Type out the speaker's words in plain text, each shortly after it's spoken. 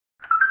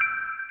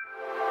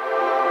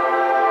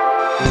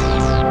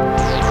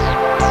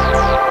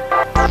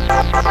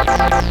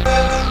Hello,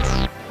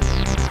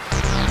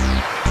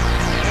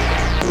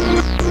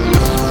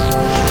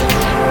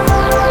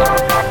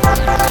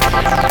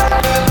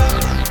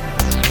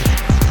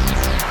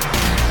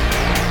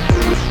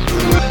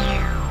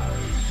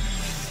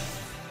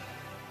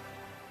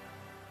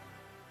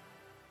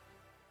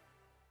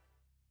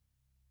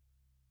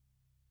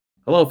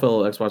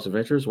 fellow Xbox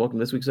adventurers. Welcome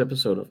to this week's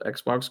episode of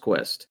Xbox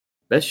Quest,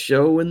 best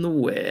show in the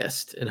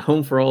West, and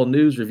home for all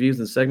news, reviews,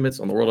 and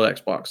segments on the world of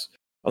Xbox.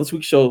 On this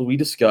week's show, we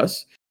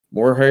discuss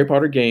more Harry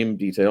Potter game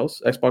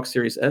details, Xbox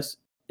Series S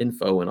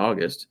info in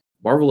August,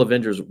 Marvel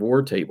Avengers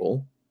War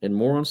Table, and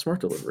more on smart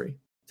delivery.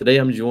 Today,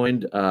 I'm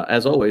joined,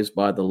 as always,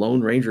 by the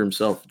Lone Ranger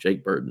himself,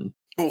 Jake Burton.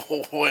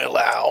 Well,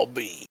 I'll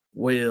be.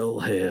 Well,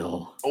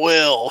 hell.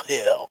 Well,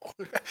 hell.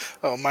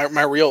 Oh,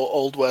 my real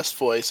Old West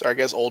voice, or I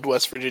guess Old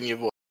West Virginia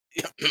voice.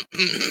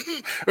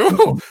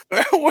 Oh,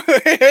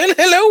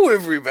 hello,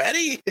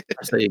 everybody.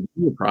 I say,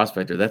 you're a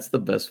prospector. That's the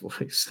best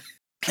voice.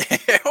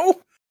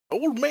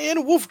 Old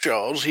man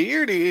Wolfjaw's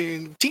here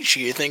to teach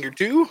you a thing or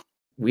two.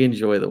 We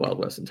enjoy the Wild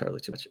West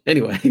entirely too much.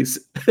 Anyways,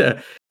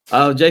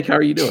 Jake, how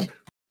are you doing?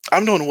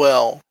 I'm doing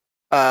well.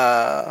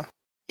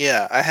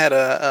 Yeah, I had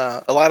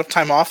a lot of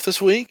time off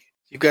this week.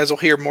 You guys will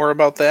hear more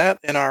about that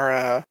in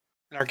our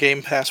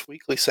Game Pass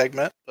Weekly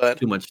segment. But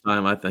Too much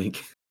time, I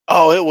think.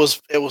 oh, it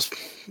was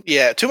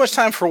yeah, too much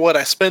time for what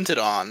I spent it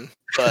on.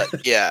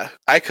 But yeah,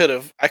 I could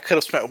have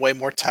spent way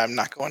more time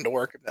not going to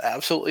work.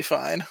 Absolutely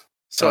fine.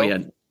 So yeah,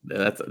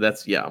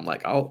 that's yeah. I'm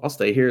like, I'll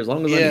stay here as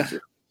long as I need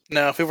to.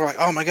 No, people are like,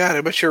 oh my god,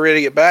 I bet you're ready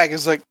to get back.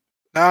 It's like,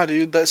 nah,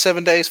 dude, that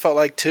 7 days felt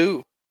like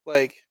 2.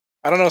 Like,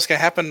 I don't know what's gonna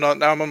happen. Now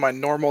I'm on my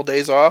normal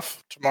days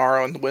off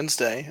tomorrow and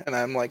Wednesday, and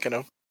I'm like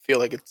gonna feel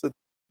like it's a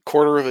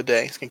quarter of a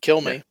day. It's gonna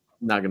kill me.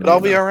 Not gonna. But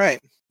I'll be all right.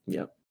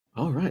 Yep.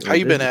 All right. How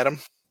you been, Adam?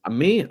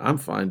 I'm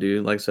fine,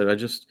 dude. Like I said, I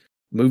just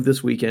moved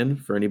this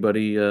weekend. For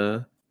anybody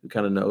who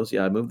kind of knows,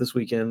 yeah, I moved this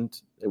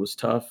weekend. It was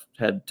tough.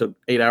 Took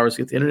 8 hours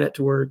to get the internet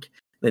to work.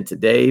 Then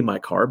today, my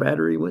car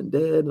battery went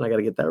dead, and I got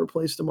to get that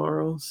replaced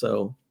tomorrow.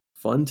 So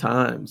fun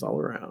times all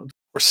around.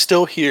 We're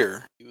still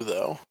here,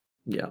 though.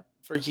 Yeah.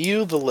 For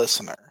you, the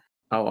listener.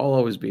 I'll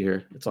always be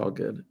here. It's all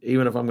good.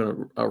 Even if I'm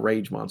going to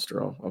rage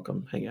monster, I'll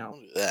come hang out.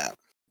 Don't do that.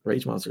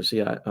 Rage monster.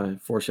 See, I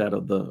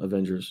foreshadowed the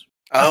Avengers.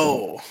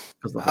 Oh.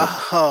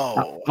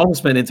 I'll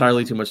spend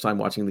entirely too much time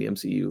watching the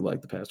MCU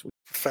like the past week.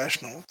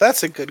 Professional.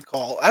 That's a good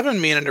call. I've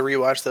been meaning to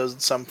rewatch those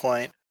at some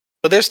point.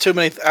 But there's too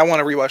many. I want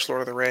to rewatch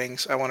Lord of the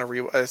Rings.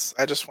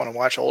 I just want to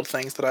watch old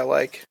things that I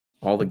like.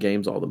 All the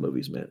games, all the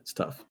movies, man. It's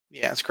tough.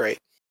 Yeah, it's great.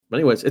 But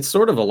anyways, it's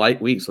sort of a light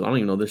week, so I don't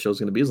even know if this show's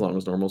going to be as long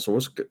as normal. So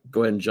let's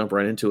go ahead and jump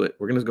right into it.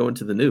 We're going to go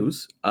into the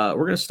news. We're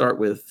going to start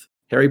with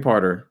Harry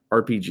Potter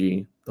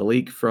RPG, the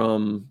leak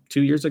from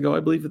 2 years ago, I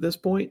believe, at this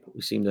point.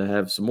 We seem to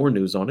have some more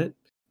news on it.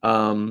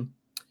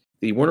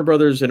 The Warner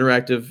Brothers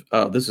Interactive,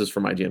 this is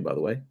from IGN, by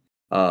the way.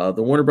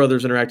 The Warner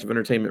Brothers Interactive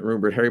Entertainment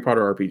rumored Harry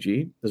Potter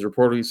RPG is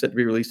reportedly set to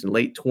be released in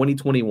late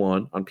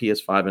 2021 on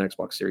PS5 and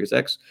Xbox Series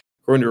X,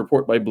 according to a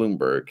report by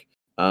Bloomberg.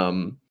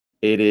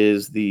 It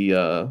is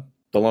the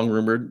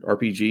long-rumored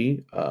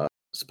RPG,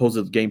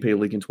 supposed gameplay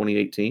leak in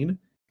 2018.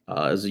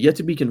 Is yet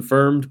to be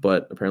confirmed,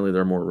 but apparently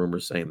there are more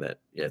rumors saying that,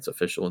 yeah, it's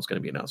official and it's going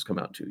to be announced come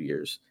out in 2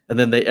 years. And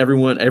then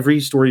every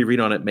story you read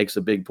on it makes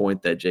a big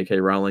point that J.K.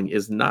 Rowling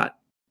is not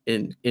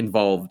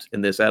involved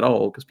in this at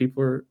all because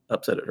people are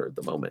upset at her at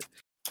the moment.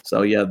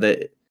 So yeah,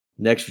 the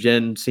next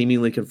gen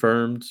seemingly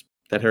confirmed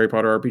that Harry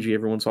Potter RPG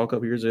everyone saw a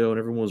couple years ago, and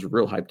everyone was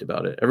real hyped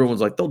about it.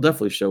 Everyone's like, they'll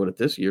definitely show it at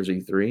this year's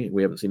E3.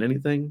 We haven't seen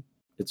anything.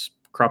 It's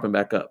cropping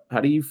back up.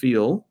 How do you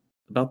feel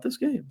about this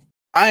game?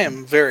 I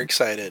am very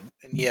excited.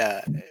 And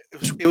yeah,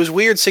 it was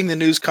weird seeing the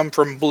news come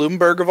from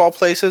Bloomberg of all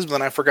places, but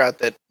then I forgot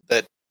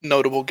that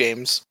notable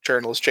games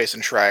journalist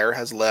Jason Schreier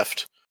has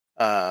left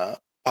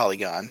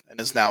Polygon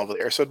and is now over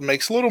there. So it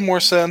makes a little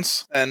more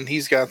sense, and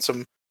he's got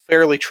some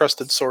fairly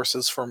trusted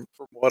sources from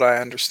what I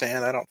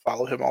understand. I don't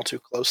follow him all too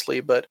closely,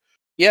 but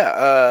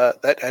yeah,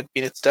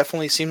 it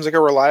definitely seems like a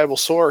reliable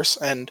source,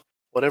 and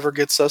whatever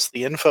gets us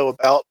the info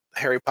about the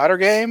Harry Potter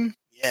game,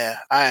 yeah,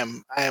 I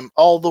am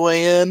all the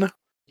way in.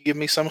 You give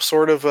me some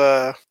sort of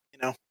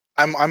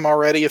I'm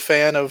already a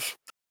fan of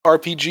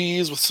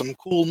RPGs with some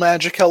cool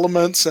magic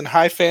elements and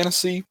high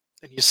fantasy,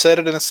 and you set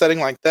it in a setting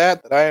like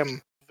that I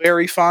am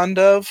very fond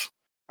of.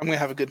 I'm gonna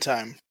have a good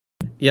time.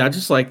 Yeah, I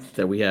just like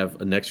that we have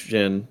a next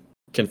gen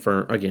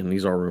confirm. Again,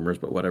 these are rumors,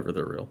 but whatever,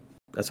 they're real.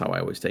 That's how I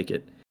always take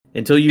it.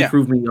 Until you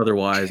prove me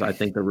otherwise, I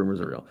think the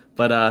rumors are real.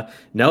 But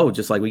no,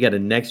 just like we got a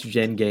next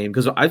gen game,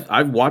 because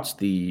I've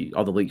watched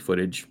all the leak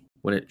footage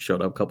when it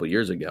showed up a couple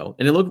years ago,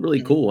 and it looked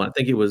really cool. I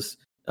think it was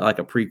like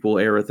a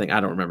prequel era thing. I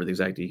don't remember the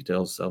exact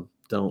details, so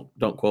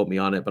don't quote me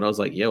on it. But I was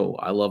like, yo,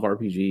 I love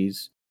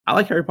RPGs. I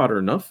like Harry Potter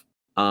enough,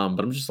 but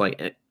I'm just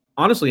like,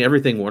 honestly,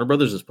 everything Warner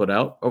Brothers has put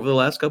out over the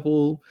last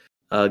couple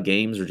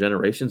games or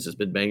generations has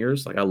been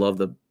bangers. Like I love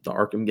the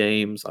Arkham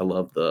games. I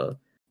love the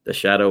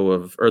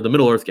the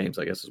Middle Earth games,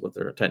 I guess is what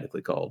they're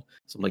technically called.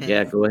 So I'm like,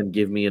 yeah, go ahead and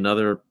give me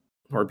another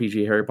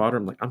RPG Harry Potter.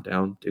 I'm like, I'm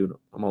down, dude.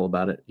 I'm all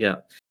about it. Yeah.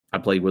 I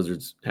play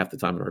Wizards half the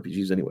time in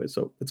RPGs anyway,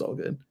 so it's all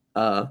good.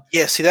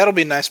 Yeah, see, that'll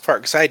be a nice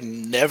part because I'd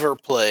never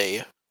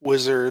play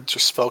wizards or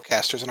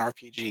spellcasters in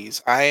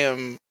RPGs. I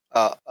am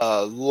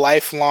a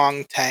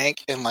lifelong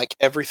tank in like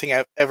everything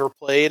I've ever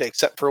played,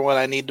 except for when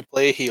I need to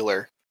play a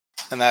healer,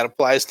 and that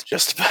applies to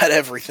just about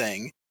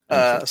everything.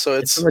 So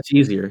It's so much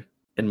easier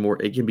and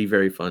more. It can be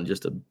very fun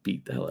just to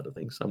beat the hell out of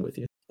things. I'm with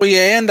you. Well,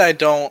 yeah, and I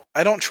don't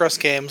trust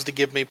games to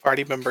give me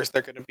party members that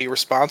are going to be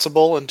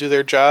responsible and do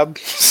their job.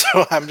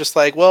 So I'm just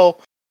like,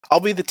 well, I'll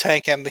be the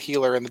tank and the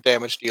healer and the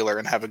damage dealer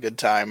and have a good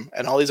time.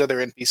 And all these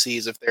other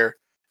NPCs, if they're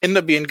end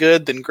up being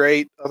good, then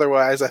great.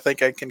 Otherwise, I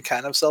think I can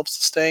kind of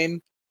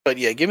self-sustain. But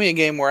yeah, give me a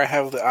game where I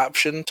have the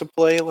option to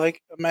play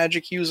like a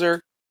magic user,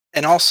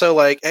 and also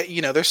like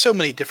there's so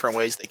many different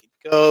ways they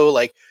could go.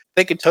 Like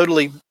they could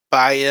totally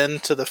buy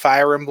into the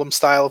Fire Emblem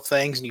style of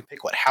things, and you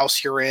pick what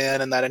house you're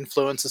in, and that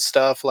influences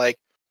stuff. Like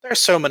there's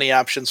so many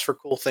options for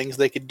cool things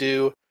they could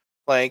do.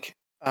 Like,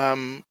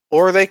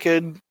 or they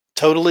could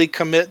totally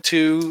commit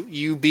to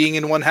you being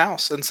in one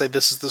house and say,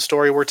 this is the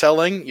story we're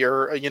telling.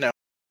 You're,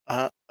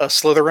 a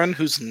Slytherin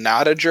who's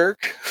not a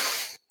jerk.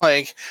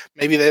 Like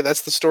maybe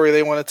that's the story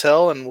they want to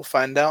tell, and we'll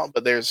find out.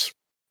 But there's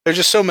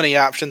just so many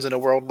options in a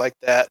world like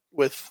that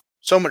with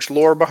so much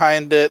lore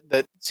behind it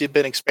that's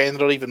been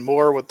expanded on even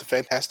more with the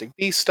Fantastic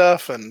Beasts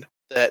stuff, and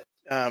that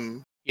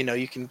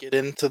you can get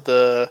into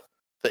the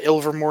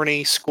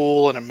Ilvermorny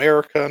school in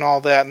America and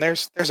all that. And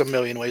there's a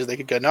million ways they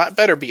could go. Now, it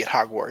better be at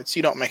Hogwarts.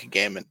 You don't make a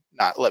game and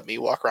not let me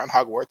walk around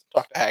Hogwarts and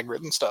talk to Hagrid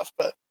and stuff.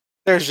 But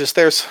there's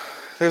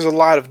a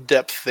lot of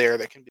depth there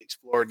that can be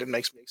explored and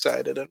makes me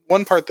excited. And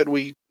one part that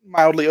we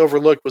mildly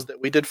overlooked was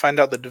that we did find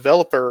out the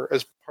developer,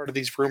 as part of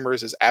these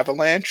rumors, is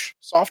Avalanche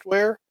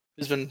Software,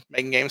 who's been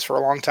making games for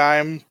a long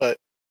time. But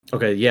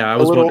okay, yeah, a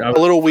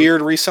little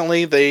weird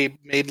recently. They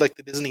made like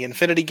the Disney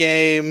Infinity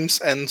games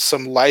and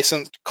some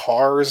licensed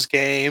Cars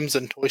games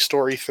and Toy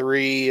Story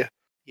 3.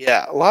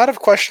 Yeah, a lot of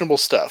questionable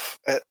stuff.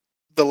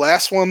 The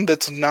last one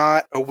that's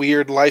not a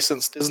weird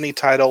licensed Disney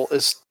title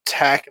is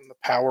Tak and the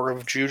Power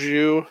of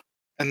Juju.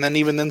 And then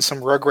even then some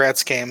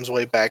Rugrats games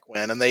way back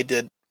when. And they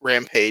did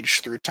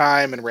Rampage Through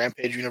Time and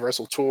Rampage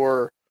Universal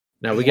Tour.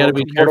 Now we got to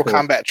be Mortal careful.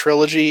 Kombat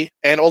Trilogy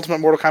and Ultimate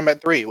Mortal Kombat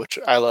 3, which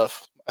I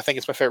love. I think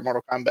it's my favorite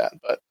Mortal Kombat,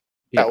 but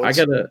Yeah,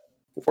 that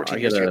was 14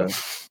 years ago.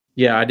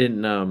 Yeah, I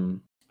didn't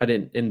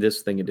in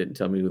this thing. It didn't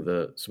tell me who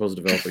the supposed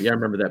developer. Yeah, I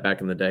remember that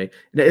back in the day.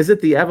 Now, is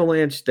it the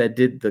Avalanche that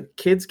did the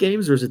kids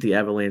games, or is it the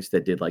Avalanche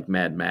that did like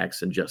Mad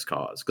Max and Just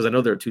Cause? Because I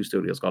know there are two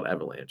studios called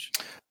Avalanche.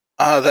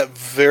 That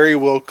very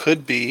well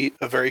could be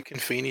a very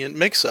convenient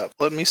mix-up.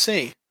 Let me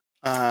see.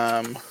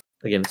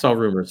 Again, it's all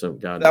rumors, so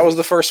God. That was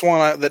the first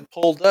one that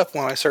pulled up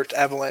when I searched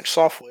Avalanche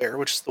Software,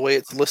 which is the way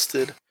it's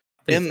listed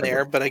in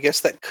there. But I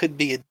guess that could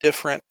be a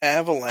different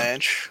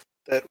Avalanche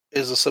that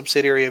is a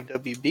subsidiary of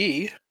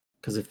WB.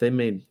 Because if they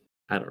made,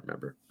 I don't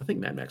remember. I think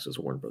Mad Max was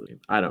a Warner Brothers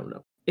game. I don't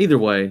know. Either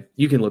way,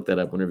 you can look that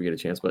up whenever you get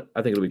a chance. But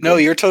I think it'll be cool. No,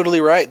 you're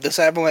totally right. This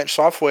Avalanche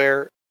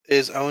Software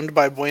is owned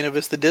by Buena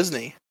Vista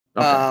Disney.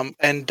 Okay.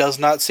 And does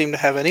not seem to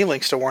have any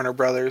links to Warner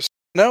Brothers.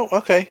 No,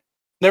 okay.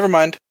 Never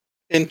mind.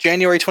 In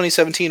January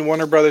 2017,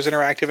 Warner Brothers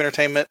Interactive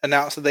Entertainment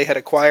announced that they had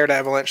acquired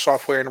Avalanche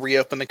Software and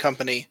reopened the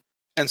company,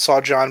 and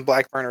saw John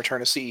Blackburn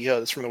return as CEO.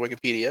 That's from the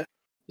Wikipedia.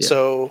 Yeah.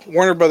 So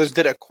Warner Brothers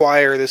did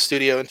acquire this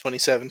studio in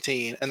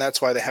 2017, and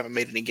that's why they haven't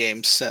made any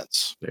games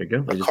since. There you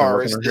go. The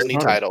Cars Disney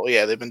title.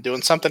 Yeah, they've been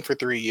doing something for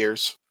 3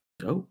 years.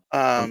 Oh.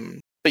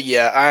 But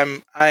yeah,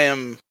 I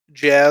am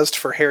jazzed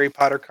for Harry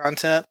Potter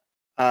content.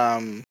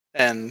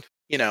 And,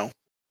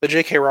 the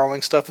J.K.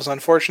 Rowling stuff is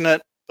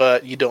unfortunate,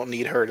 but you don't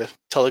need her to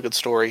tell a good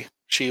story.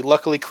 She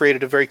luckily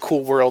created a very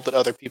cool world that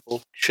other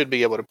people should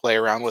be able to play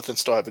around with and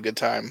still have a good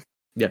time.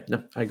 Yeah,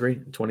 no, I agree.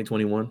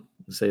 2021,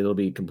 say it'll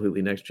be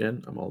completely next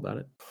gen. I'm all about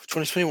it.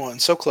 2021,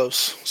 so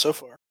close, so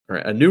far. All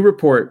right, a new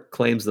report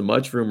claims the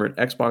much-rumored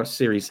Xbox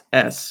Series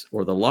S,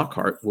 or the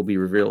Lockhart, will be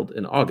revealed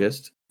in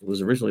August. It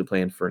was originally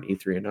planned for an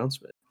E3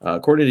 announcement.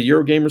 According to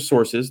Eurogamer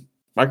sources,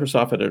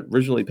 Microsoft had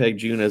originally pegged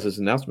June as its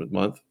announcement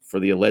month for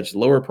the alleged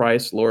lower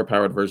price, lower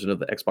powered version of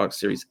the Xbox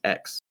Series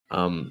X.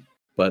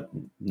 But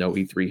no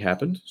E3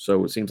 happened,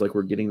 so it seems like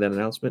we're getting that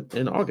announcement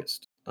in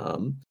August.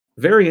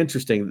 Very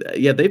interesting.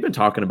 Yeah, they've been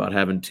talking about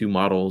having two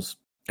models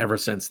ever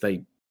since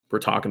they were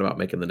talking about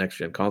making the next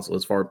gen console,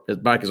 as far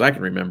back as I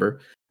can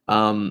remember.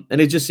 And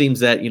it just seems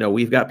that,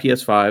 we've got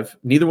PS5.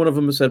 Neither one of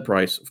them has said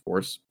price, of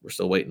course. We're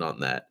still waiting on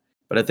that.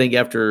 But I think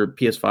after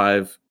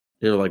PS5,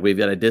 they're like, we've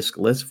got a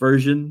disc-less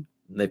version,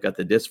 and they've got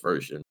the disc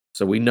version.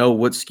 So we know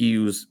what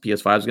SKUs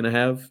PS5 is going to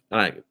have.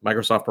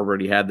 Microsoft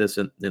already had this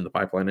in the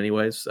pipeline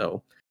anyways.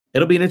 So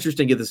it'll be an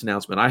interesting to get this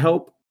announcement. I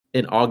hope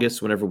in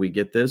August, whenever we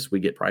get this, we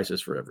get prices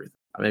for everything.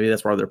 Maybe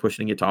that's why they're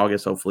pushing it to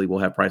August. Hopefully we'll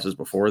have prices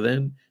before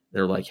then.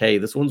 They're like, hey,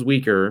 this one's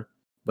weaker,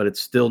 but it's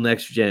still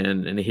next gen,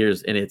 and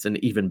it's an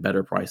even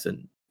better price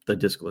than the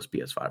discless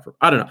PS5.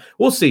 I don't know.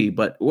 We'll see.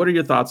 But what are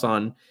your thoughts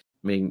on?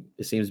 It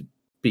seems to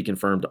be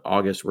confirmed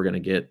August we're going to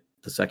get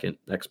the second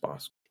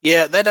Xbox.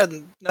 Yeah, that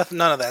doesn't.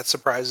 None of that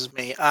surprises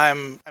me.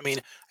 I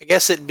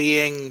guess it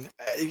being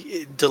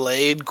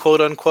delayed,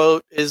 quote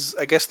unquote, is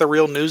I guess the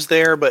real news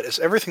there. But it's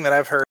everything that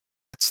I've heard.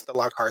 the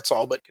Lockhart's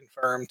all but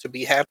confirmed to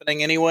be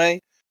happening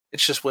anyway.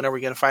 It's just when are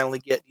we going to finally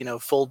get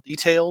full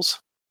details?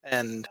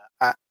 And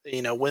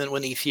when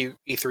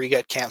E3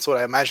 got canceled,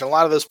 I imagine a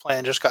lot of those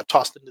plans just got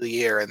tossed into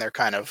the air, and they're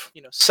kind of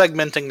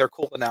segmenting their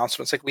cool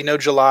announcements. Like we know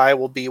July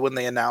will be when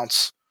they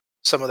announce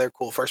some of their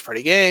cool first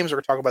party games. We're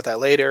going to talk about that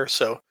later.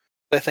 So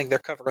I think they're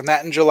covering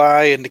that in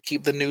July, and to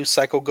keep the news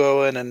cycle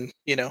going and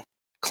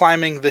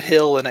climbing the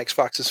hill in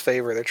Xbox's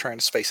favor, they're trying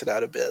to space it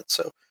out a bit.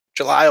 So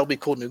July will be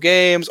cool new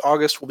games.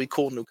 August will be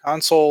cool new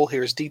console.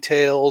 Here's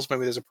details.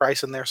 Maybe there's a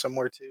price in there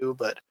somewhere too.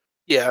 But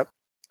yeah,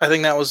 I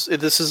think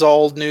this is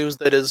all news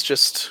that is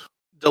just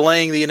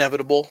delaying the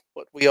inevitable.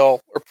 What we all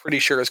are pretty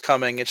sure is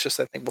coming. It's just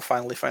I think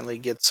we'll finally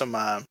get some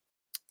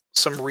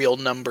real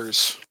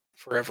numbers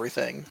for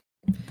everything.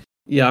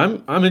 Yeah,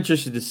 I'm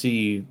interested to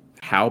see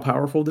how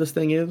powerful this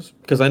thing is,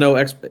 because I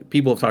know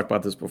people have talked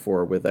about this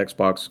before with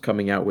Xbox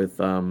coming out with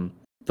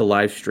the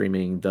live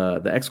streaming, the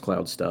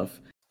xCloud stuff.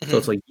 So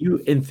it's like you,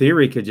 in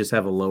theory, could just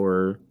have a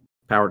lower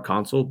powered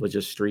console, but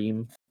just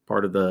stream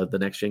part of the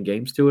next gen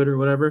games to it or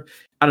whatever.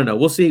 I don't know.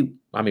 We'll see.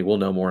 I mean, we'll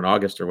know more in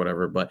August or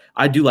whatever. But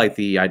I do like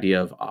the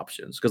idea of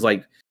options, because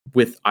like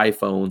with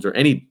iPhones or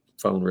any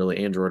phone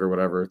really, Android or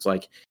whatever, it's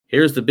like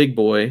here's the big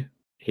boy,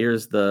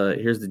 here's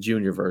the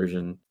junior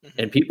version,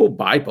 and people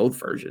buy both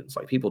versions.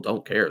 Like people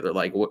don't care. They're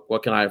like,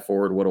 what can I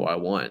afford? What do I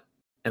want?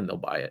 And they'll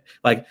buy it.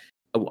 Like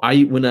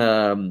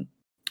when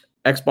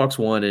Xbox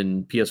One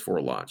and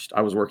PS4 launched,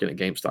 I was working at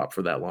GameStop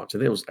for that launch. I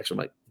think it was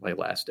actually my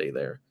last day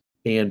there.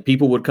 And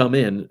people would come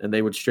in and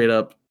they would straight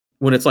up,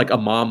 when it's like a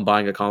mom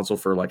buying a console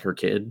for like her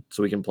kid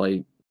so we can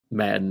play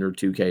Madden or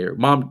 2K, or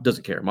mom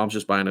doesn't care. Mom's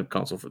just buying a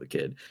console for the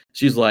kid.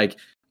 She's like,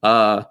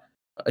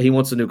 he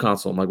wants a new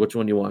console. I'm like, which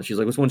one do you want? She's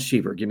like, which one's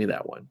cheaper? Give me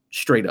that one.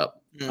 Straight up.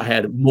 I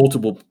had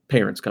multiple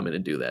parents come in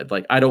and do that.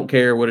 Like, I don't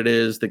care what it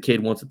is. The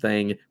kid wants a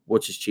thing.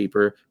 Which is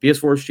cheaper?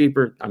 PS4 is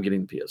cheaper. I'm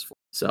getting the PS4.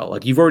 So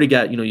like you've already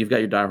got, you've got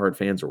your diehard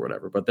fans or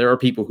whatever, but there are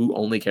people who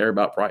only care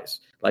about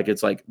price. Like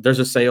it's like, there's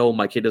a sale.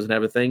 My kid doesn't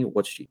have a thing.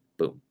 What's cheap?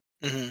 Boom.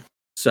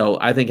 So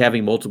I think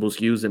having multiple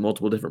SKUs and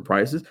multiple different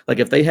prices, like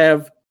if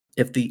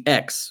the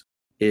X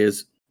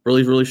is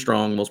really, really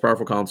strong, most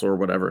powerful console or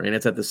whatever, and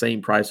it's at the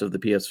same price of the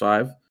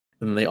PS5,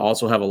 and then they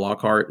also have a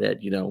Lockhart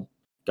at,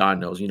 God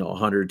knows, $100,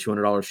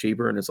 $200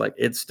 cheaper. And it's like,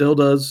 it still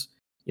does,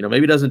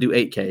 maybe it doesn't do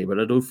 8K, but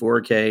it'll do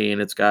 4K,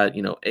 and it's got,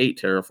 8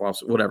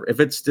 teraflops, whatever. If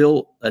it's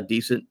still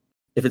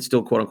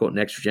quote unquote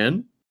next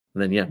gen,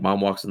 then yeah,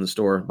 mom walks in the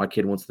store. My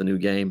kid wants the new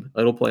game.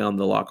 It'll play on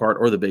the Lockhart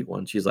or the big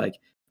one. She's like,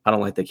 I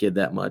don't like the kid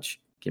that much.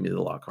 Give me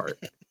the Lockhart.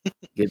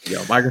 Good to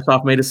go.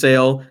 Microsoft made a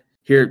sale.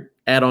 Here,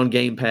 add on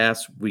Game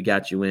Pass. We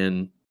got you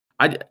in.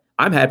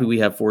 I'm happy we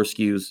have 4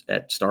 SKUs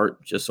at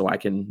start, just so I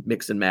can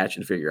mix and match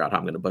and figure out how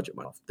I'm going to budget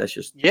myself. That's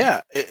just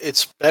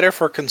it's better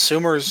for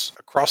consumers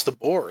across the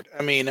board.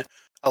 I mean,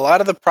 a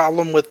lot of the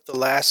problem with the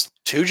last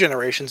 2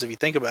 generations, if you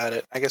think about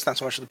it, I guess not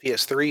so much the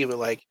PS3, but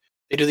like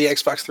they do the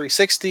Xbox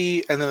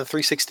 360, and then the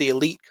 360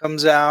 Elite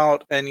comes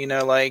out, and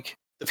like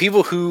the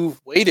people who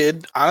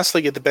waited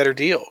honestly get the better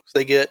deal because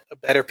they get a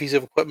better piece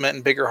of equipment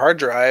and bigger hard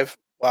drive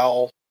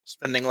while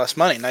spending less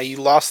money. Now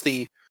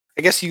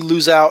I guess you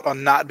lose out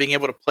on not being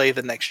able to play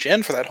the next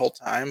gen for that whole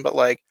time, but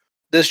like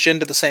this gen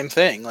did the same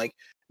thing. Like,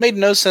 it made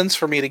no sense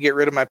for me to get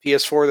rid of my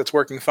PS4 that's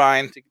working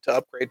fine to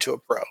upgrade to a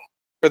Pro.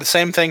 Or the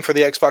same thing for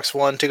the Xbox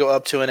One to go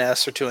up to an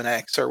S or to an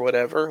X or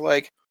whatever.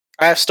 Like,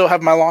 I still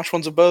have my launch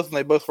ones of both, and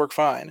they both work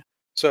fine.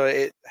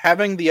 So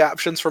having the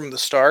options from the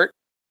start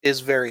is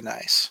very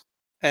nice.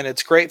 And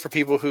it's great for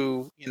people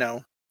who,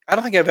 I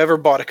don't think I've ever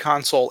bought a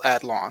console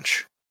at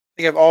launch. I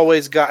think I've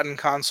always gotten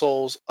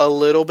consoles a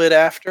little bit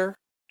after,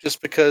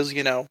 just because,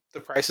 the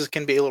prices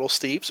can be a little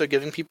steep. So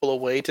giving people a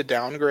way to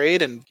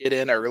downgrade and get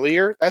in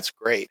earlier, that's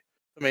great.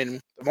 I mean,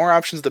 the more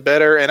options, the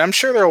better. And I'm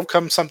sure there will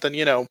come something,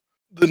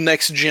 the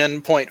next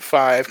gen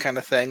 0.5 kind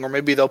of thing, or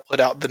maybe they'll put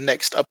out the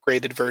next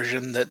upgraded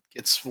version that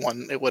gets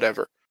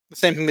whatever. The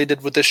same thing they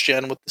did with this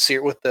gen with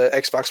the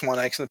Xbox One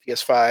X and the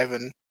PS5,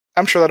 and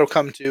I'm sure that'll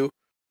come too.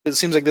 It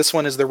seems like this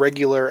one is the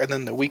regular and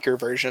then the weaker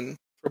version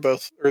for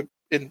both, or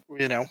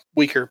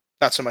weaker,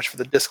 not so much for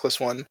the discless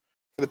one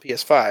for the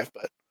PS5,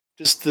 but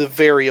just the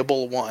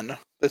variable one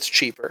that's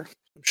cheaper.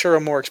 I'm sure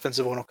a more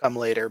expensive one will come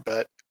later,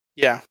 but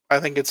yeah, I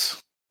think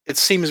it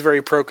seems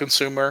very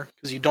pro-consumer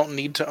because you don't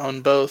need to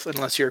own both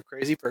unless you're a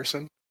crazy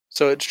person.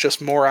 So it's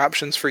just more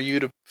options for you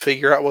to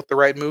figure out what the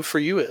right move for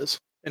you is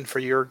and for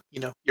your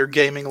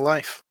gaming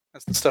life.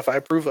 That's the stuff I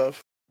approve of.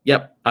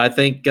 Yep. I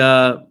think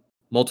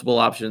multiple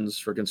options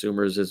for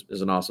consumers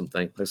is an awesome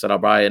thing. Like I said, I'll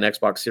buy an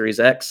Xbox Series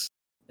X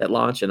at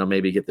launch, and I'll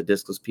maybe get the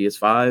discless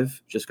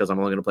PS5 just because I'm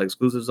only going to play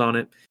exclusives on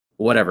it.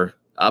 Whatever.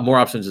 More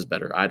options is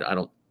better. I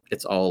don't.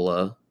 It's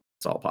all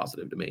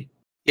positive to me.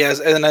 Yeah,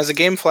 and as a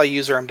GameFly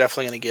user, I'm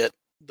definitely going to get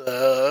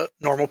the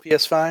normal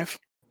PS5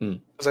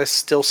 because I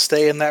still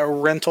stay in that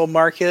rental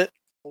market.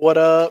 What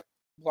up,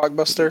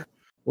 Blockbuster?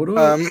 What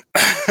up?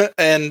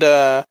 And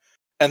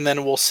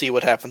then we'll see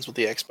what happens with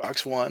the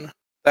Xbox One.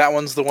 That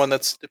one's the one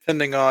that's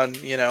depending on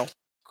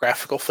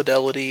graphical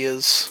fidelity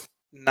is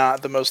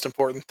not the most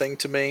important thing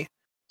to me.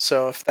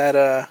 So if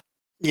that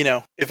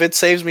if it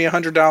saves me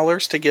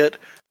 $100 to get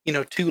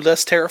 2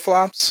 less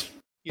teraflops,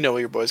 you know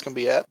where your boy's gonna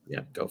be at.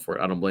 Yeah, go for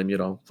it. I don't blame you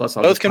at all. Plus,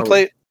 I'll Both just can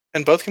probably play,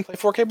 and both can play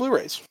 4K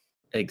Blu-rays.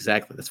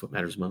 exactly. That's what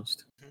matters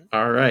most. Mhm.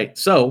 All right.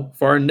 So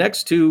for our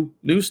next two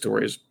news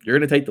stories, you're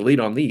going to take the lead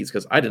on these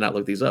because I did not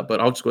look these up, but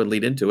I'll just go ahead and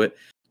lead into it.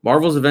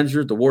 Marvel's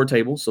Avengers: The War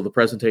Table. So the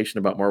presentation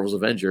about Marvel's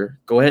Avenger.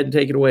 Go ahead and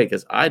take it away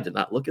because I did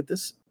not look at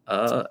this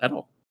at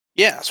all.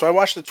 Yeah, so I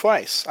watched it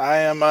twice.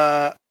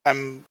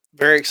 I'm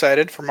very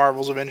excited for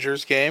Marvel's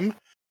Avengers game.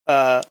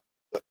 Uh,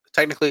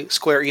 Technically,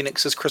 Square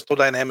Enix's Crystal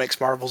Dynamics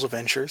Marvel's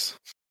Avengers.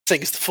 I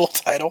think is the full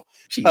title.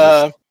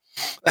 Jesus.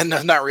 And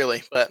no, not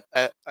really, but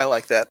I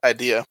like that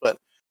idea. But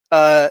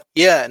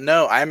yeah,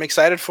 no, I'm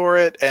excited for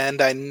it,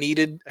 and I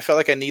felt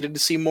like I needed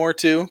to see more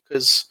too,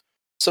 because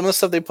some of the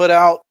stuff they put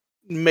out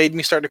made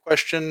me start to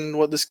question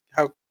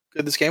how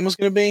good this game was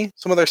going to be.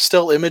 Some of their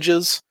still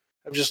images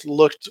have just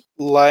looked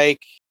like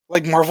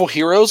Marvel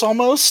Heroes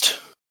almost,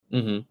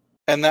 Mm-hmm.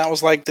 and that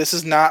was like, this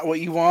is not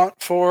what you want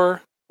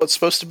for what's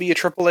supposed to be a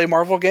AAA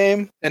Marvel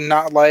game, and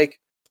not like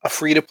a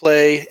free to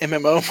play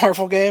MMO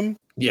Marvel game.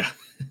 Yeah.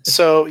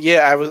 So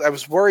yeah, I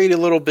was worried a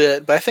little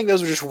bit, but I think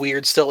those were just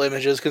weird still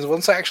images, because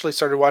once I actually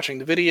started watching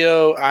the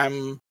video,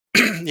 I'm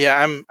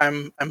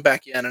I'm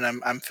back in, and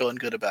I'm feeling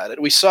good about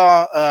it. We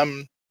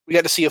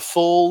got to see a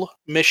full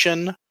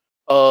mission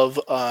of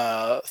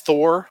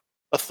Thor,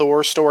 a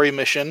Thor story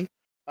mission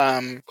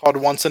called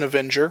Once an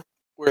Avenger,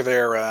 where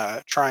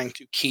they're trying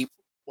to keep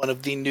one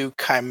of the new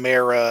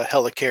Chimera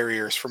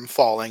helicarriers from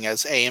falling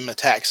as AIM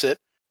attacks it,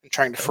 and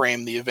trying to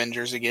frame the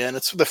Avengers again.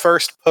 It's the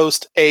first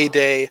post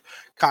A-Day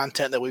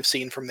content that we've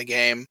seen from the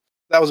game.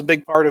 That was a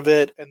big part of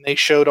it, and they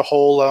showed a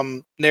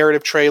whole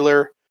narrative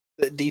trailer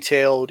that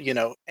detailed,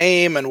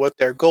 AIM and what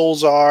their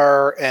goals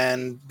are,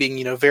 and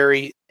being,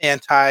 very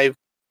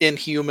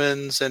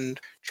anti-Inhumans and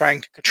trying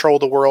to control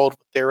the world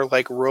with their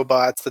like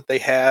robots that they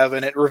have.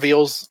 And it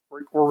reveals,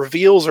 or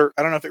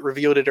I don't know if it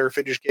revealed it or if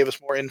it just gave us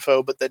more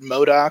info, but that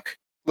MODOK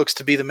looks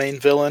to be the main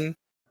villain.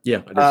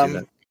 Yeah, I did see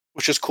that.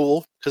 Which is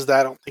cool, because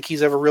I don't think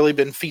he's ever really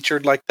been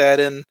featured like that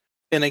in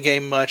a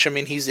game much. I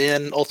mean, he's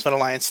in Ultimate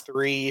Alliance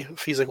 3.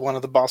 He's like one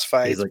of the boss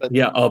fights. He's like, but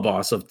a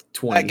boss of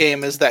 20. that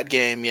game is that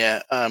game,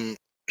 yeah.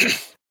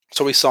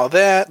 So we saw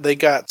that. They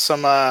got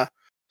some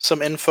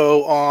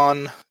info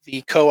on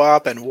the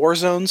co-op and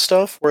Warzone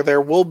stuff, where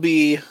there will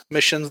be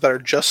missions that are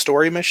just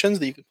story missions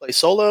that you can play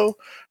solo,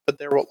 but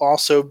there will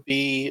also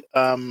be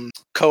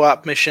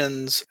co-op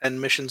missions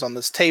and missions on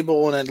this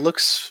table, and it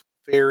looks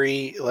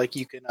very like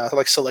you can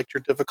like select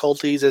your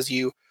difficulties as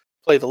you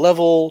play the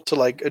level to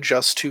like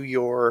adjust to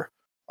your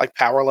like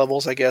power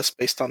levels, I guess,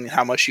 based on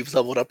how much you've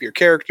leveled up your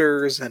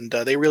characters. And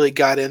they really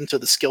got into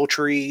the skill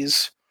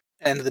trees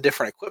and the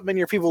different equipment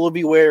your people will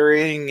be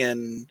wearing,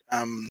 and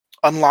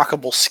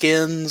unlockable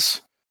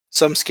skins.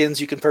 Some skins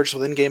you can purchase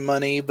with in-game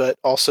money, but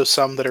also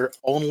some that are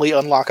only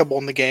unlockable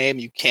in the game.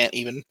 You can't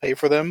even pay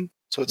for them.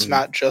 So it's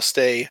not just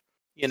a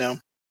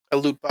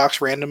loot box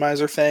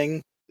randomizer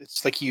thing.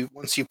 It's like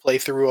once you play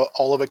through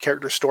all of a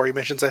character's story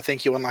missions, I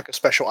think you unlock a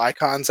special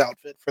icons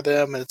outfit for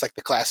them. And it's like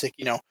the classic,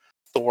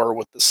 Thor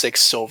with the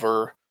 6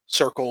 silver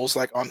circles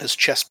like on his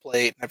chest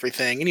plate and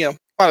everything. And, a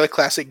lot of the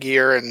classic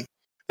gear. And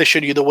they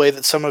showed you the way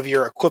that some of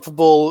your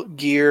equipable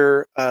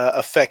gear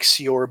affects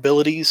your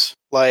abilities.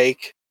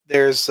 Like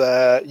there's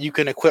you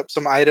can equip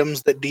some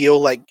items that deal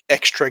like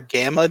extra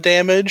gamma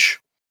damage.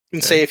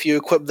 And say if you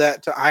equip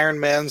that to Iron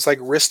Man's like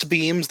wrist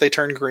beams, they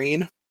turn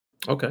green.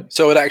 Okay.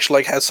 So it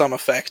actually like has some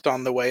effect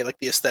on the way like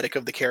the aesthetic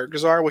of the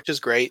characters are, which is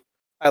great.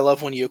 I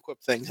love when you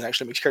equip things and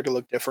actually makes your character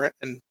look different,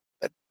 and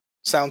that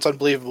sounds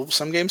unbelievable.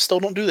 Some games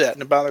still don't do that,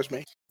 and it bothers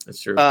me.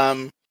 That's true.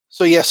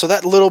 So yeah, so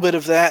that little bit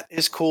of that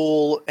is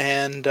cool,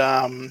 and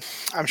I'm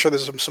sure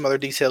there's some other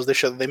details they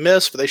showed that they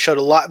missed, but they showed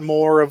a lot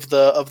more of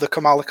the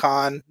Kamala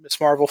Khan Miss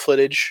Marvel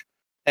footage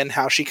and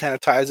how she kind of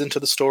ties into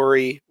the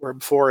story, where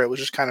before it was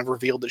just kind of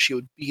revealed that she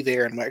would be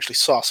there, and we actually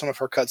saw some of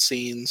her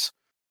cutscenes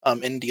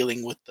in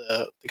dealing with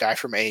the guy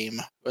from AIM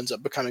who ends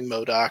up becoming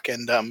MODOK.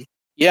 And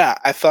yeah,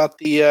 I thought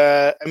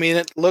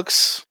it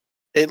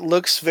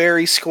looks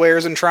very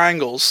squares and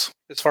triangles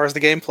as far as the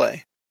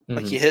gameplay.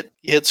 Like you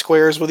hit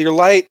squares with your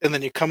light, and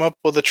then you come up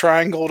with a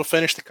triangle to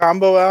finish the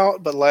combo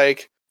out. But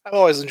like, I've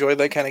always enjoyed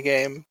that kind of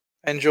game.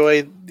 I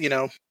enjoy,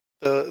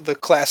 the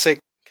classic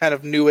kind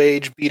of new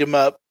age beat 'em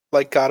up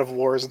like God of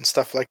Wars and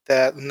stuff like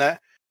that. And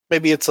that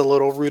maybe it's a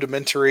little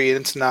rudimentary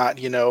and it's not,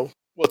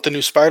 what the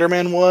new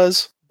Spider-Man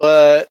was,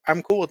 but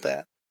I'm cool with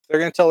that. They're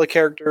gonna tell a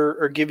character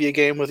or give you a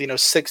game with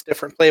 6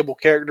 different playable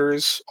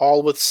characters,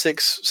 all with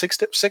six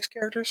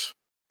characters.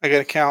 I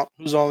gotta count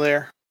who's all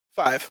there.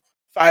 5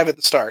 at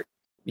the start.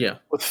 Yeah.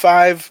 With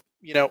 5,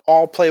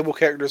 all playable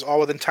characters, all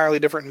with entirely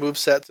different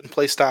movesets and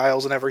play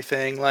styles and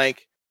everything.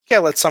 Like, yeah,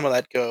 let some of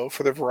that go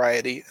for the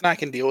variety, and I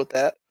can deal with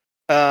that.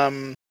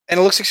 And it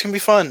looks like it's gonna be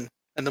fun,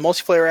 and the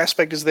multiplayer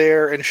aspect is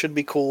there, and it should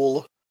be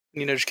cool.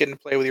 Just getting to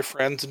play with your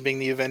friends and being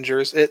the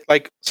Avengers. It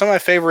like some of my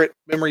favorite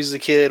memories as a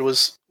kid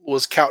was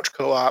couch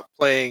co-op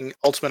playing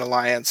Ultimate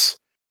Alliance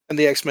and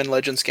the X-Men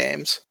Legends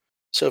games.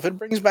 So if it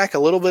brings back a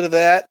little bit of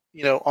that,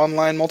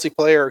 online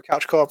multiplayer or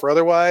couch co-op or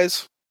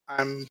otherwise,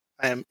 I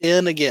am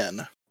in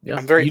again. Yeah,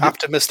 I'm very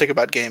optimistic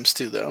about games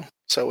too, though.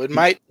 So it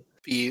might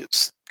be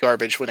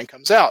garbage when it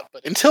comes out,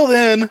 but until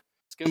then,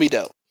 it's gonna be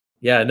dope.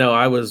 Yeah, no,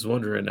 I was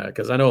wondering that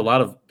because I know a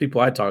lot of people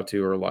I talk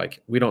to are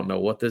like, we don't know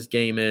what this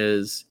game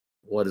is,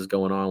 what is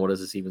going on, what is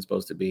this even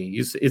supposed to be?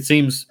 It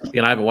seems,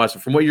 I haven't watched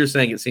it. From what you're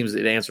saying, it seems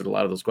it answered a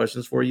lot of those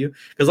questions for you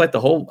because like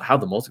how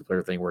the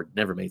multiplayer thing worked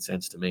never made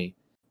sense to me.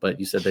 But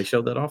you said they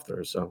showed that off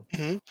there, so.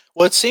 Mm-hmm.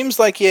 Well, it seems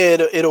like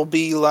it'll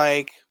be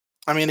like,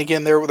 I mean,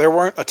 again, there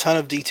weren't a ton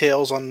of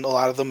details on a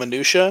lot of the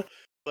minutia,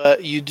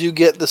 but you do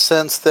get the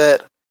sense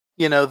that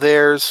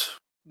there's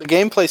the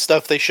gameplay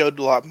stuff they showed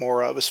a lot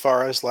more of, as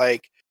far as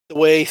like the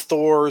way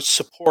Thor's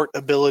support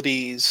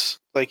abilities,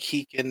 like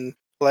he can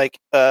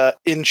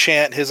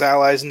enchant his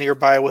allies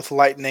nearby with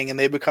lightning, and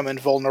they become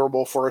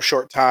invulnerable for a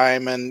short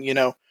time, and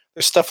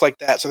there's stuff like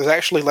that. So there's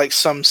actually like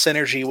some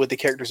synergy with the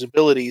character's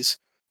abilities,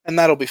 and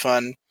that'll be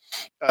fun.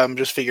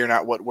 Just figuring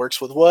out what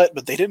works with what,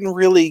 but they didn't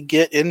really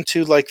get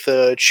into like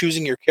the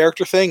choosing your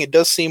character thing. It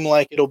does seem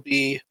like it'll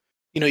be,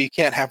 you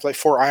can't have like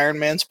 4 Iron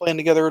Mans playing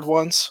together at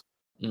once.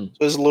 So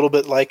it's a little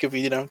bit like if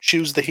you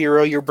choose the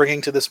hero you're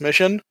bringing to this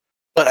mission,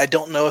 but I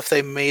don't know if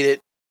they made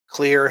it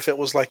clear if it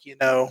was like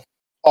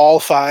all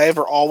 5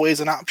 are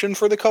always an option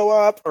for the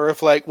co-op, or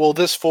if like, well,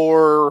 this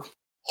 4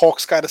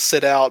 Hulk's got to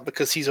sit out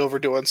because he's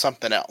overdoing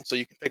something else. So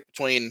you can pick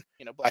between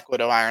Black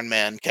Widow, Iron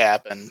Man,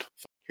 Cap, and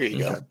here you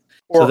go.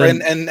 Or so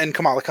and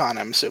Kamala Khan,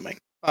 I'm assuming.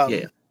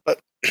 Yeah. But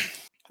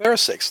there are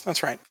 6.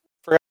 That's right.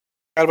 Forgot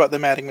about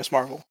them adding Miss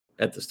Marvel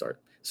at the start.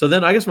 So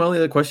then I guess my only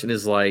other question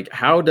is like,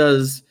 how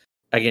does,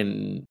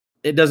 again,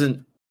 it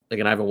doesn't,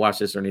 again, I haven't watched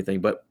this or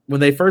anything, but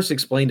when they first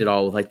explained it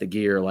all with like the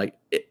gear, like,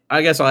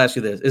 I guess I'll ask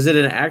you this. Is it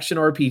an action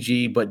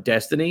RPG, but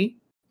Destiny?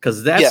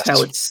 Because that's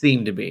how it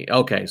seemed to be.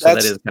 Okay. So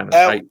that is kind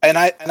of, and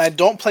I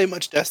don't play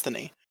much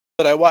Destiny,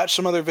 but I watched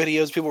some other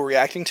videos, people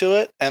reacting to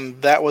it, and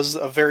that was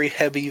a very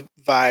heavy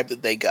vibe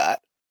that they got,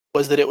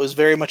 was that it was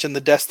very much in the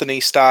Destiny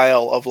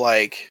style of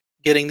like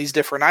getting these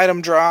different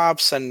item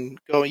drops and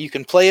you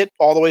can play it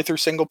all the way through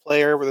single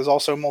player, where there's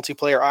also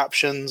multiplayer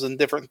options and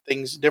different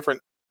things,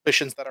 different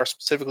missions that are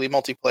specifically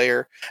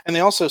multiplayer. And they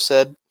also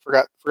said,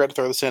 forgot to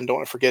throw this in, don't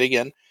want to forget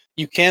again,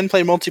 you can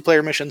play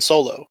multiplayer missions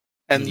solo,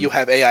 and you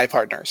have AI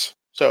partners.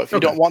 So if you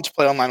don't want to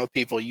play online with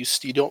people, you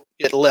don't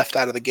get left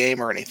out of the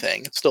game or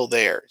anything. It's still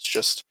there. It's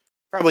just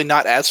probably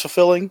not as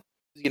fulfilling.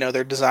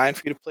 They're designed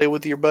for you to play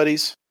with your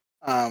buddies,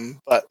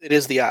 but it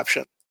is the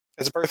option.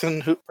 As a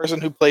person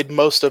who played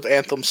most of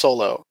Anthem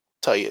solo, I'll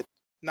tell you,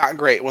 not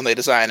great when they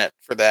design it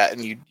for that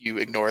and you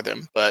ignore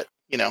them. But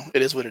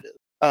it is what it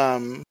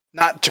is.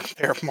 Not to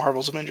compare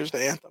Marvel's Avengers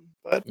to Anthem,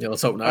 but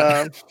let's hope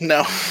not.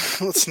 No,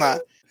 let's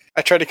not.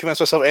 I tried to convince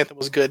myself Anthem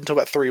was good until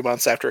about 3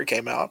 months after it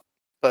came out,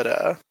 but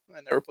I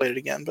never played it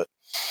again. But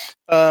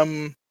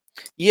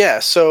yeah,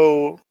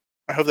 so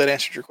I hope that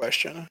answered your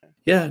question.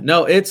 Yeah,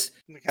 no, it's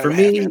for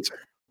me.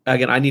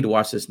 Again, I need to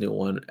watch this new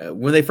one.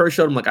 When they first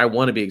showed them, like, I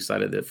want to be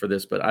excited for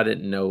this, but I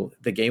didn't know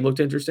the game looked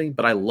interesting.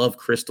 But I love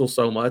Crystal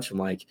so much. I'm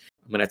like,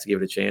 I'm gonna have to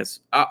give it a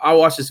chance. I'll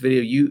watch this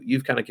video.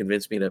 You've kind of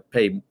convinced me to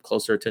pay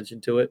closer attention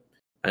to it,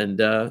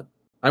 and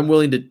I'm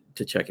willing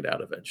to check it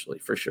out eventually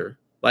for sure.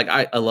 Like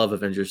I love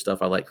Avengers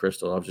stuff. I like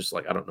Crystal. I'm just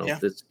like, I don't know if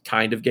this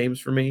kind of game's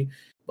for me,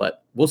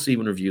 but we'll see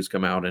when reviews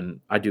come out.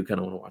 And I do kind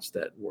of want to watch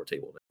that War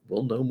Table.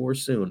 We'll know more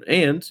soon.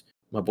 And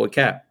my boy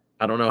Cap,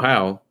 I don't know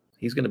how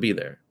he's gonna be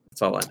there.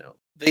 That's all I know.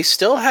 They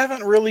still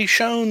haven't really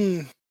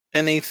shown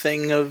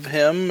anything of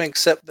him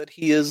except that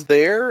he is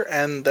there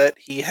and that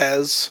he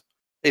has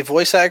a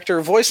voice actor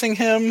voicing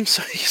him,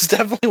 so he's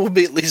definitely will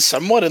be at least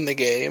somewhat in the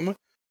game.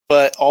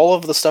 But all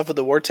of the stuff at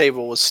the War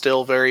Table was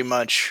still very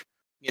much,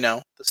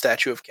 the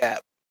statue of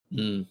Cap.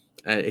 Maybe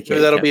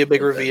that'll be a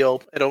big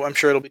reveal. I'm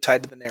sure it'll be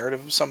tied to the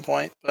narrative at some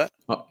point. But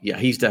yeah,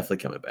 he's definitely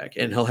coming back,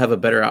 and he'll have a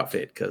better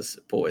outfit because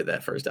boy,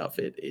 that first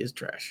outfit is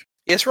trash.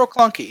 Yeah, it's real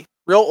clunky.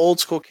 Real old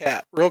school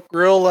Cap.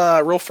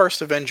 Real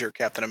first Avenger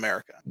Captain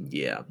America.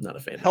 Yeah, not a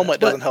fan. Helmet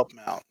doesn't help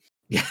him out.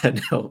 Yeah,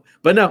 no.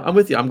 But no, I'm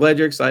with you. I'm glad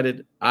you're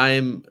excited.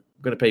 I'm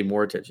going to pay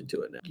more attention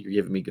to it now. You're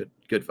giving me good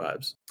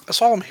vibes.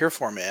 That's all I'm here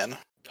for, man.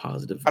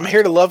 Positive vibes. I'm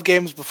here to love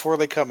games before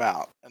they come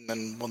out, and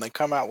then when they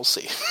come out, we'll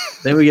see.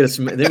 Then we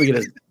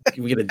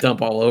get a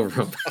dump all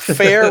over them. A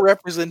fair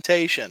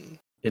representation.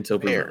 Until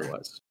proven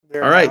otherwise.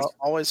 All right.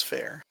 Always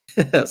fair.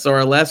 So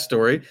our last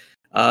story,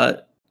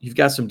 you've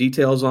got some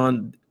details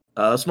on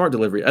smart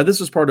delivery. This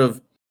was part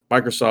of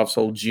Microsoft's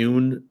whole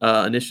June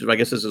initiative. I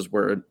guess this is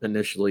where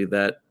initially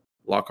that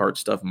Lockhart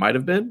stuff might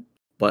have been,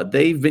 but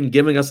they've been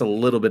giving us a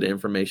little bit of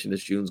information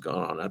as June's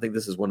gone on. I think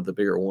this is one of the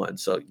bigger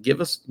ones. So give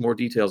us more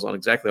details on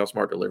exactly how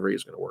smart delivery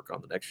is going to work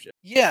on the next gen.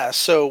 Yeah,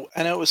 so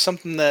I know it was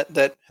something that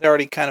had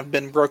already kind of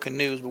been broken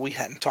news, but we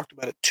hadn't talked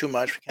about it too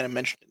much. We kind of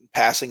mentioned it in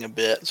passing a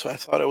bit. So I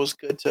thought it was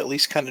good to at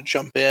least kind of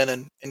jump in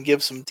and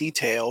give some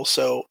detail.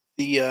 So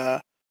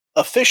the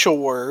official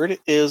word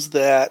is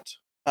that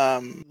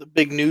the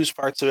big news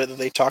parts of it that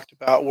they talked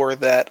about were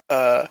that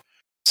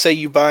say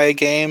you buy a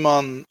game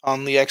on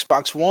the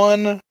Xbox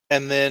One,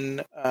 and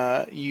then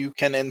you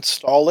can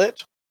install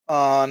it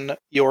on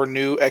your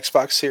new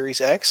Xbox Series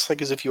X,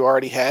 like as if you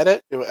already had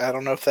it. I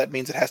don't know if that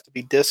means it has to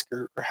be disc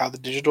or how the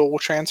digital will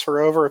transfer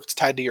over, if it's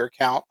tied to your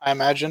account, I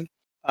imagine.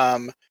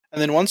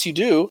 And then once you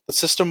do, the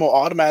system will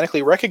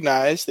automatically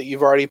recognize that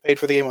you've already paid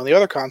for the game on the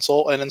other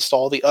console and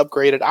install the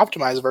upgraded,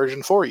 optimized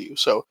version for you.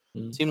 So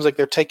it seems like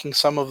they're taking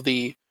some of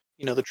the,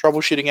 the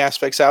troubleshooting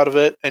aspects out of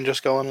it and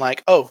just going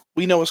like, oh,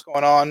 we know what's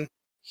going on.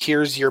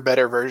 Here's your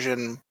better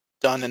version,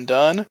 done and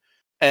done.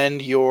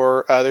 And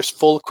there's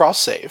full cross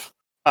save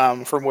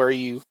from where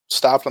you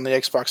stopped on the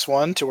Xbox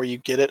One to where you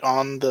get it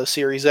on the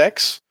Series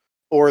X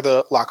or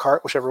the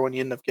Lockhart, whichever one you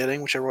end up getting,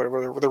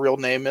 whatever the real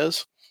name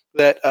is.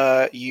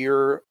 That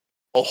your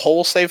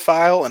whole save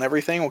file and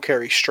everything will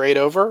carry straight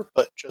over,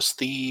 but just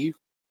the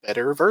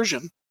better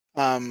version.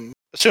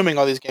 Assuming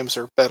all these games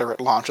are better at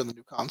launch on the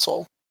new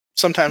console.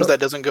 Sometimes that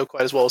doesn't go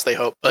quite as well as they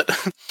hope, but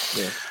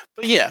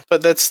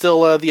but that's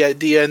still the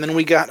idea. And then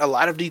we got a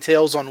lot of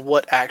details on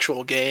what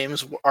actual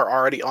games are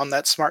already on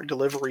that smart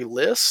delivery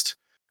list.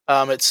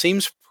 It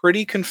seems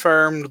pretty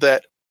confirmed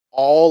that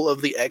all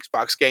of the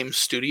Xbox Game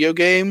Studio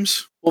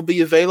games will be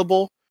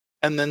available,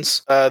 and then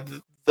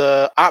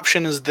the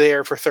option is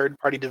there for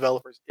third-party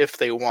developers if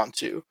they want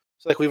to.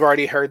 So, like, we've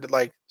already heard that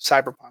like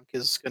Cyberpunk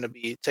is going to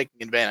be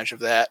taking advantage of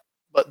that,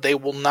 but they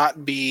will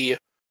not be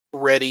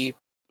ready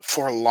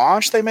for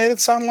launch. They made it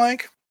sound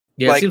like.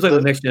 Yeah, it seems like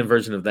the next gen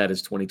version of that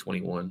is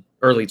 2021,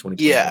 early 2021.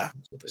 Yeah,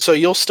 so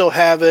you'll still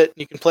have it.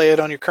 You can play it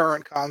on your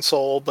current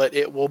console, but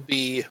it will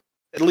be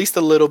at least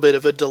a little bit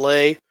of a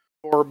delay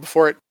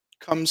before it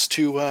comes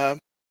to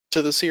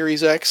the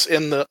Series X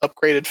in the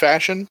upgraded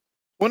fashion.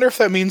 Wonder if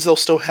that means they'll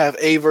still have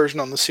a version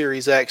on the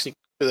Series X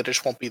that it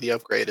just won't be the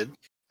upgraded.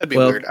 That'd be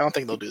weird. I don't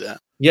think they'll do that.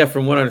 Yeah,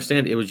 from what I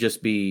understand, it would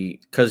just be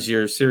because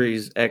your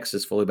Series X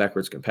is fully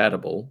backwards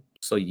compatible,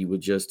 so you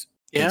would just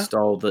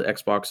install the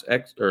Xbox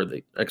X or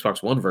the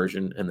Xbox One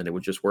version, and then it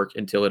would just work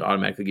until it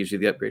automatically gives you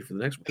the upgrade for the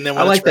next one. And then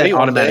I like that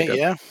automatic.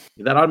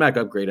 That automatic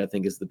upgrade, I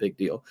think, is the big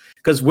deal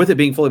because with it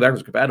being fully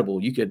backwards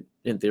compatible, you could,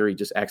 in theory,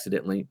 just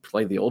accidentally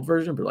play the old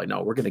version, but like,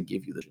 no, we're going to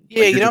give you the.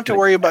 Yeah, you don't have to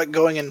worry about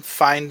going and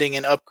finding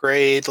an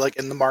upgrade like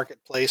in the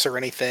marketplace or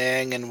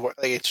anything, and like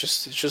it's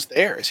just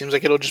there. It seems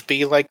like it'll just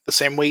be like the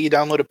same way you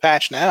download a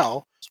patch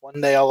now. One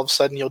day, all of a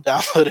sudden, you'll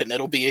download it, and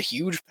it'll be a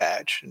huge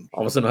patch. And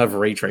all of a sudden, I'll have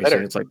ray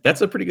tracing. It's like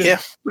that's a pretty good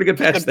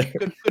patch there.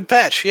 Good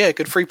patch,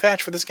 good free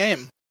patch for this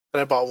game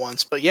that I bought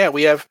once. But yeah,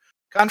 we have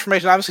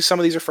confirmation. Obviously, some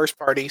of these are first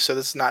party, so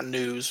this is not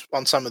news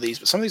on some of these,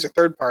 but some of these are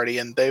third party,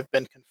 and they've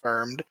been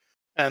confirmed.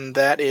 And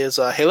that is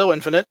Halo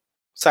Infinite,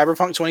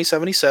 Cyberpunk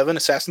 2077,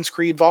 Assassin's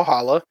Creed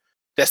Valhalla,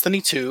 Destiny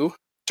 2,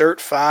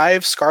 Dirt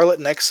 5, Scarlet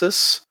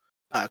Nexus,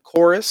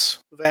 Chorus,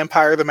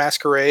 Vampire the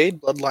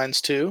Masquerade, Bloodlines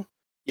 2.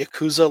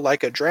 Yakuza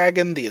Like a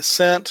Dragon, The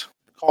Ascent,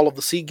 Call of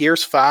the Sea,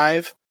 Gears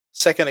 5,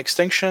 Second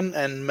Extinction,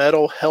 and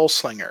Metal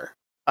Hellslinger.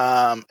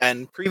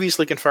 And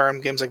previously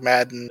confirmed games like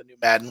Madden, the new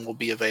Madden will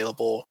be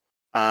available.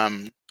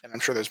 And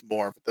I'm sure there's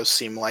more, but those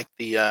seem like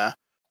the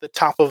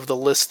top of the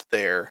list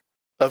there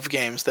of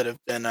games that have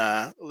been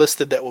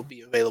listed that will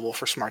be available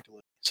for smart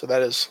delivery. So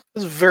that is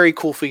a very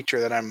cool feature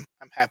that I'm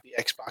happy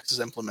Xbox is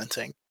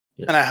implementing.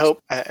 Yeah. And I hope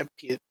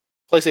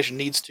PlayStation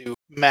needs to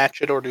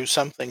match it or do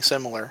something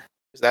similar,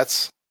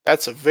 because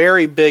that's a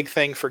very big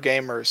thing for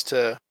gamers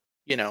to,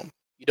 you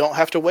don't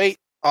have to wait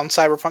on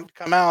Cyberpunk to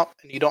come out,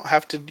 and you don't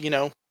have to,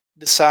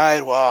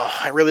 decide, well,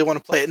 I really want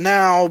to play it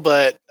now,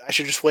 but I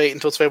should just wait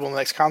until it's available on the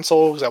next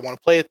console because I want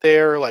to play it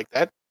there. Like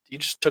that, you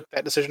just took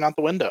that decision out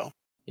the window.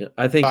 Yeah,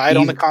 I think buy it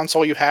on the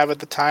console you have at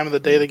the time of the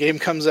day the game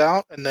comes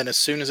out, and then as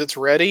soon as it's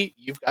ready,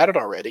 you've got it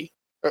already.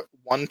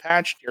 One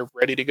patch, you're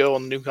ready to go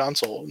on the new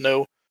console.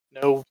 No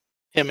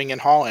hemming and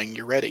hawing,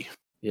 you're ready.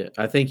 Yeah,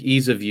 I think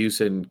ease of use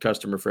and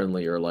customer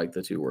friendly are like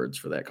the two words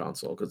for that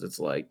console, because it's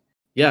like,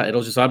 yeah,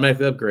 it'll just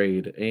automatically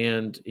upgrade,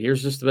 and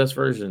here's just the best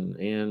version,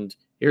 and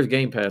here's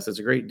Game Pass. It's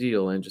a great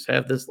deal, and just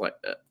have this like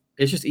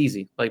it's just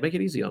easy. Like, make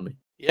it easy on me.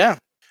 Yeah,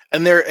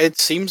 and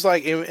it seems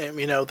like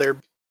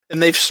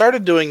they've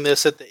started doing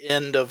this at the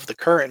end of the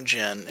current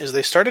gen. Is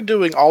they started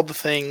doing all the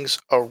things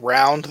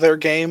around their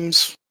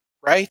games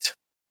right,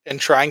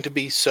 and trying to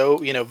be so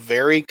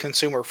very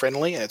consumer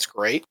friendly, and it's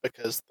great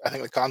because I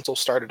think the console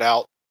started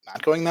out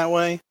not going that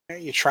way.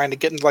 You're trying to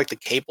get into like the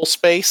cable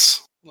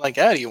space. Like,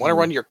 do you want to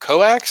run your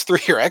coax through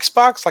your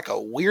Xbox like a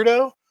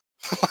weirdo?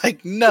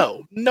 Like,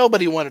 no,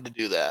 nobody wanted to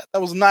do that.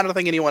 That was not a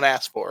thing anyone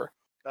asked for.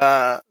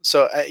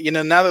 So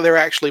now that they're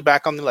actually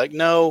back on the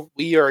no,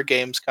 we are a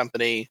games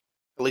company,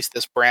 at least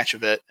this branch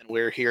of it, and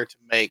we're here to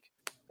make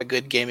a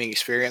good gaming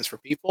experience for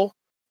people.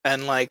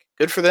 And like,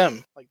 good for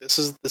them. Like, this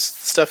is the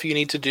stuff you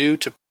need to do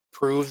to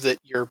prove that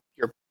you're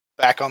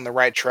back on the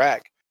right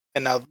track.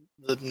 And now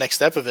the next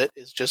step of it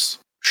is just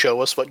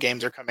show us what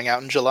games are coming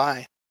out in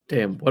July.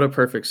 Damn, what a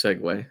perfect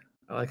segue.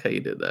 I like how you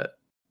did that.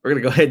 We're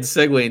going to go ahead and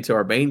segue into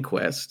our main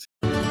quest.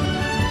 Here,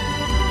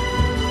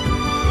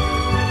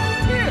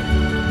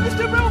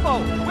 Mr. Bilbo,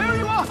 where are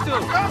you off to? I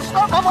can't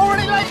stop, I'm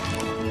already late.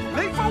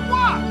 Late for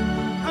what?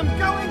 I'm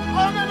going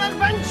on an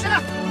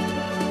adventure.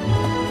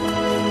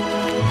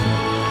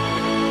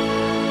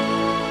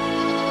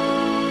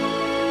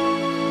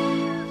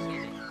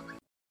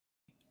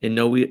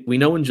 And we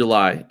know in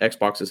July,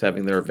 Xbox is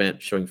having their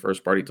event showing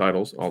first party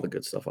titles, all the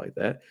good stuff like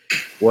that.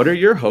 What are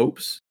your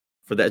hopes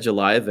for that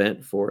July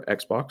event for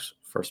Xbox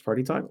first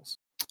party titles?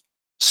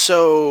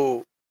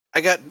 So I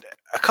got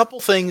a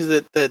couple things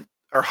that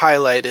are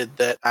highlighted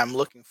that I'm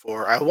looking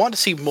for. I want to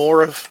see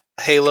more of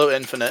Halo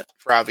Infinite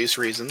for obvious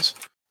reasons,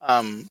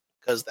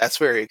 because that's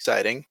very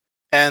exciting.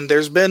 And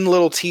there's been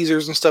little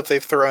teasers and stuff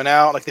they've thrown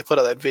out, like they put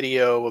out that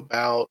video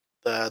about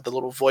the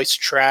little voice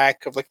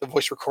track of like the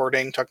voice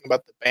recording talking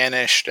about the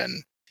Banished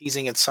and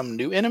teasing it's some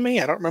new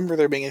enemy. I don't remember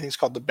there being anything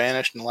called the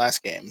Banished in the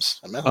last games.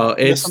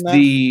 It's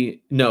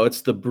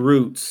the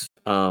brutes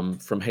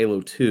from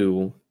Halo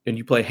 2. And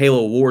you play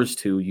Halo Wars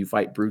 2, you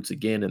fight brutes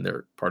again, and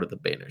they're part of the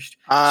Banished.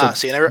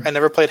 See, I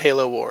never played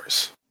Halo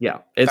Wars.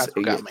 Yeah, it's That's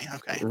what got me.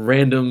 Okay,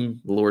 random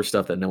lore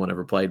stuff that no one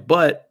ever played,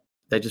 but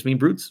that just means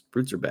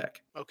brutes are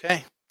back.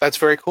 Okay, that's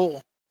very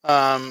cool.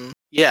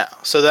 Yeah,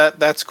 so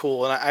that's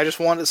cool, and I just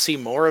want to see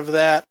more of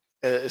that.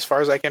 As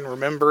far as I can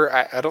remember,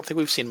 I don't think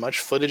we've seen much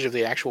footage of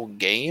the actual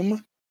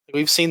game.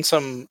 We've seen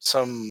some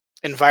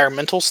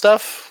environmental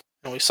stuff,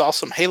 and we saw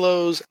some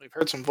Halos. We've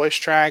heard some voice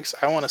tracks.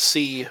 I want to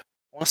see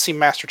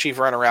Master Chief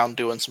run around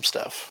doing some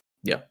stuff.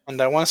 Yeah, and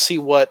I want to see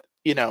what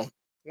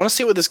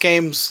this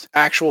game's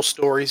actual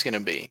story is going to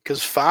be,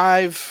 because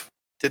 5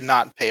 did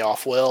not pay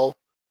off well.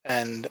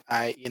 And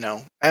I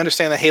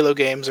understand that Halo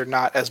games are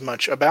not as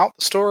much about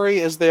the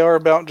story as they are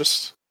about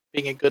just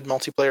being a good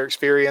multiplayer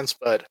experience.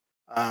 But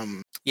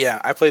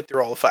I played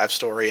through all the 5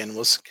 story and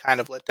was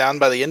kind of let down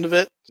by the end of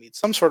it. Need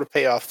some sort of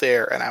payoff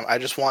there, and I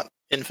just want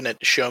Infinite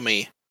to show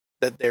me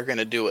that they're going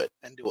to do it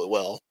and do it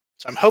well.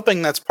 So I'm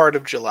hoping that's part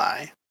of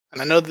July.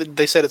 And I know that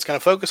they said it's going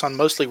to focus on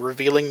mostly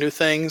revealing new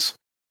things,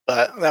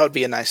 but that would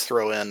be a nice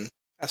throw in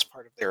as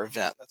part of their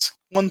event. That's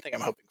one thing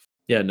I'm hoping for.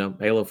 Yeah, no,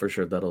 Halo for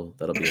sure. That'll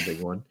be a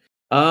big one.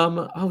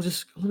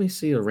 Let me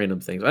see a random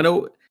things. I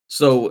know.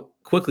 So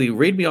quickly,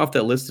 read me off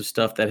that list of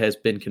stuff that has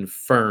been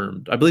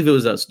confirmed. I believe it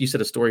was you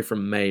said a story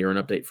from May or an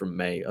update from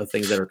May of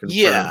things that are confirmed.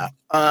 Yeah.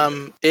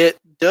 It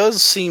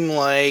does seem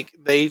like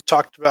they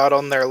talked about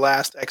on their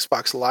last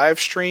Xbox live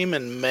stream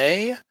in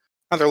May,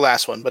 not their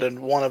last one, but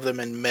in one of them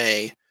in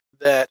May,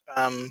 that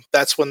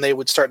that's when they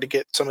would start to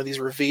get some of these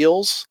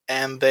reveals,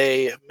 and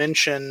they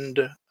mentioned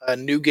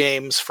new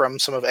games from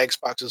some of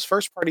Xbox's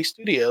first-party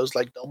studios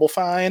like Double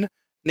Fine,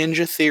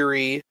 Ninja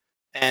Theory,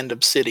 and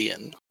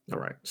Obsidian. All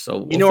right,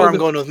 so you know where I'm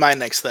going with my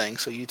next thing,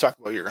 so you talk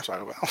about what you're going to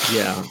talk about.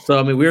 Yeah, so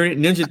I mean,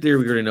 Ninja Theory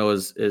we already know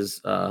is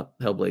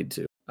Hellblade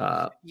 2.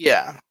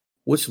 Yeah,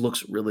 which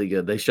looks really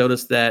good. They showed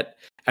us that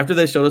after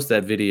they showed us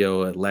that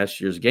video at last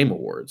year's Game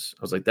Awards.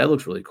 I was like, that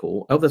looks really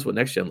cool. I hope that's what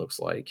next gen looks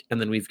like. And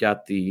then we've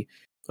got the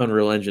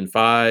Unreal Engine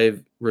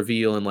 5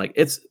 reveal, and like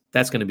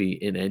that's going to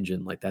be in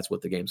engine, like that's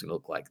what the game's going to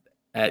look like.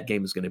 That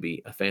game is going to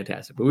be a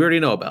fantastic, but we already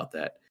know about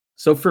that.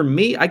 So for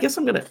me, I guess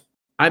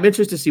I'm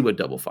interested to see what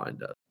Double Fine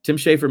does. Tim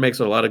Schafer makes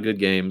a lot of good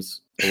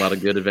games, a lot of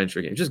good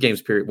adventure games, just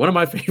games period. One of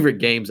my favorite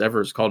games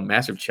ever is called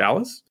Massive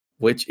Chalice,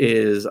 which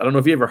is, I don't know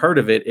if you ever heard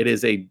of it. It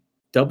is a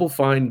Double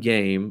Fine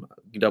game.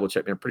 You can double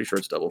check me. I'm pretty sure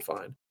it's Double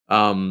Fine.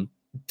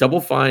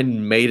 Double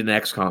Fine made an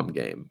XCOM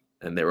game,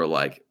 and they were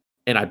like,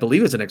 and I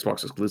believe it's an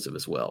Xbox exclusive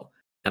as well.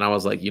 And I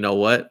was like, you know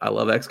what? I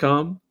love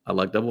XCOM. I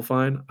like Double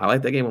Fine. I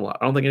like that game a lot.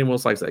 I don't think anyone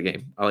else likes that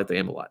game. I like the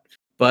game a lot.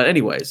 But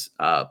anyways,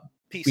 PC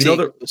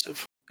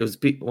exclusive. It was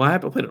I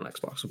haven't played it on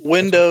Xbox.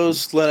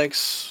 Windows,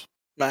 Linux,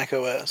 Mac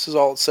OS is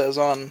all it says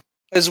on.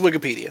 This is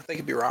Wikipedia. They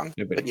could be wrong.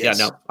 But yes.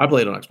 Yeah, no, I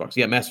played it on Xbox.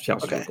 Yeah, Master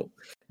Chalice is really cool.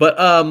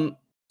 But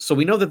so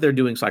we know that they're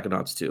doing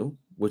Psychonauts 2,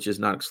 which is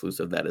not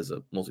exclusive. That is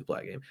a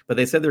multiplayer game. But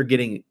they said they're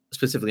getting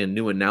specifically a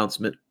new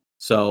announcement.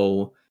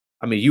 So,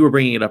 I mean, you were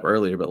bringing it up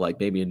earlier, but like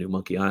maybe a new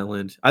Monkey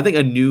Island. I think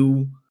a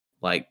new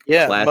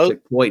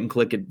classic point and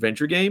click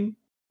adventure game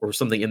or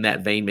something in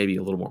that vein, maybe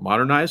a little more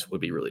modernized,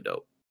 would be really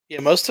dope. Yeah,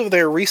 most of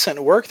their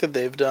recent work that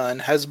they've done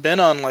has been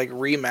on like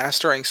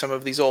remastering some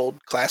of these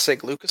old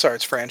classic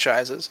LucasArts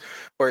franchises,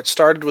 where it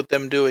started with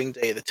them doing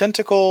Day of the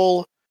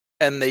Tentacle,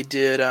 and they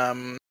did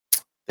Grim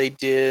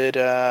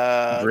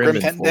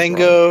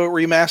Fandango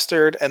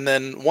remastered, and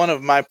then one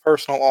of my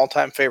personal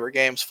all-time favorite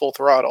games, Full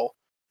Throttle,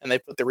 and they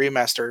put the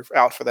remaster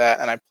out for that,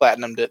 and I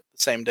platinumed it the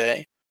same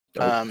day.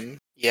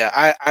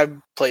 I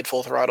played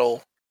Full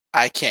Throttle,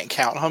 I can't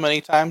count how many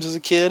times as a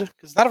kid,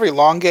 because it's not a very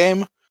long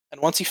game. And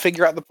once you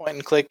figure out the point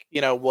and click,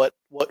 what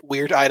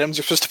weird items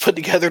you're supposed to put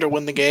together to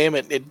win the game,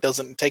 it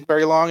doesn't take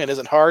very long. It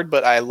isn't hard,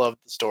 but I loved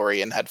the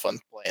story and had fun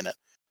playing it.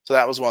 So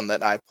that was one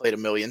that I played a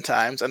million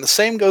times. And the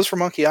same goes for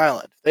Monkey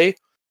Island. They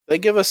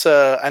give us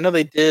I know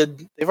they've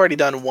already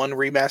done one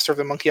remaster of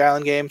the Monkey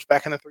Island games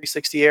back in the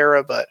 360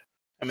 era, but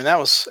I mean, that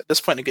was at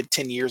this point a good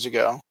 10 years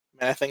ago.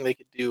 I mean, I think they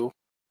could do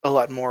a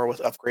lot more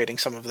with upgrading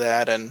some of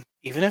that. And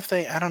even if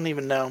I don't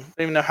even know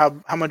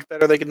how much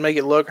better they could make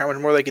it look, how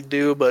much more they could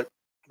do, but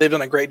they've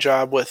done a great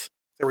job with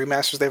the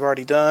remasters they've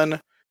already done,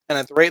 and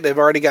at the rate they've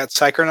already got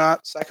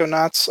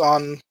Psychonauts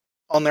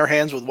on their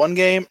hands with one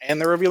game, and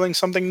they're revealing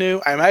something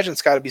new. I imagine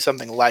it's got to be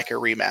something like a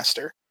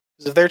remaster.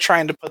 Because if they're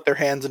trying to put their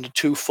hands into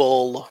two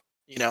full,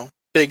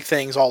 big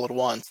things all at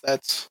once,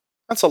 that's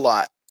a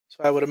lot.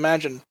 So I would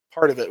imagine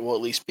part of it will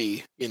at least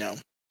be,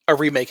 a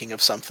remaking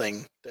of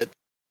something that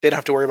they don't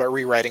have to worry about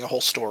rewriting a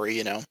whole story,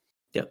 Yeah,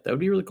 that would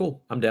be really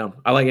cool. I'm down.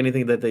 I like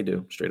anything that they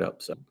do, straight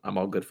up. So I'm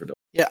all good for doing.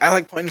 Yeah, I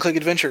like point and click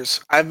adventures.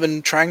 I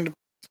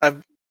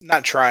have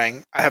not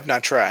tried,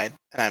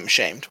 and I'm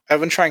ashamed. I've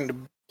been trying to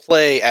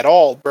play at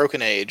all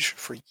Broken Age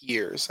for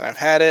years. And I've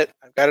had it.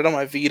 I've got it on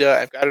my Vita.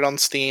 I've got it on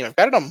Steam. I've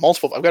got it on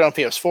multiple. I've got it on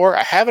PS4.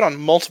 I have it on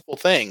multiple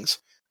things.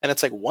 And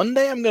it's like, one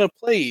day I'm going to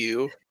play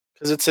you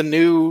because it's a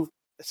new,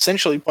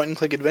 essentially point and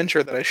click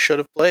adventure that I should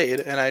have played.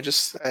 And I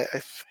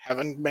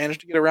haven't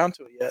managed to get around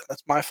to it yet.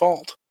 That's my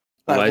fault.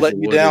 I've let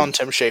you down,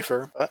 Tim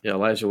Schafer. But... Yeah,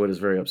 Elijah Wood is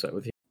very upset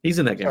with you. He's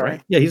in that game, Sorry.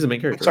 right? Yeah, he's the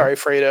main character. I'm sorry,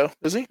 Fredo.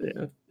 Is he?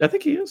 Yeah, I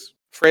think he is.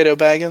 Fredo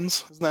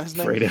Baggins. Isn't that his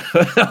name?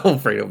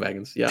 Fredo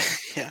Baggins. Yeah.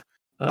 Yeah.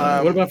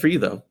 What about for you,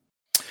 though?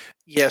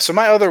 Yeah, so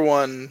my other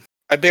one,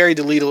 I buried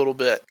the lead a little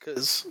bit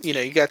because, you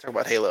got to talk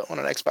about Halo on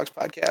an Xbox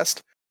podcast.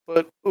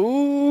 But,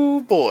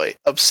 ooh, boy.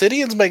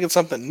 Obsidian's making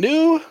something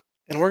new,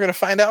 and we're going to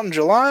find out in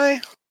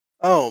July.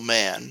 Oh,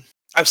 man.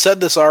 I've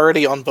said this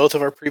already on both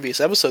of our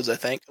previous episodes, I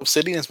think.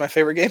 Obsidian is my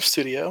favorite game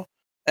studio.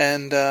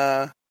 And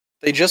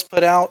they just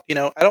put out,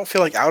 I don't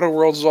feel like Outer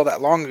Worlds was all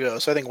that long ago,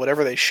 so I think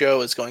whatever they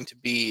show is going to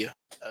be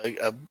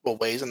a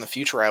ways in the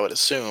future, I would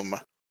assume.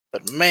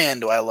 But man,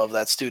 do I love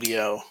that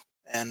studio.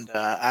 And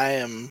I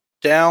am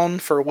down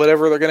for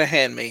whatever they're going to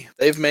hand me.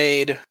 They've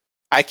made,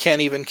 I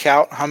can't even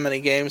count how many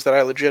games that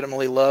I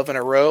legitimately love in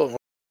a row, and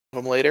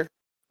we'll them later.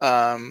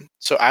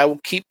 So I will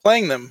keep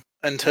playing them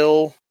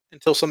until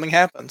something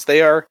happens.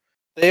 They are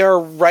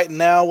right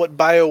now what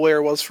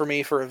BioWare was for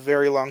me for a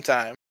very long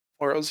time.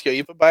 Where it was,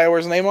 you put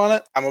BioWare's name on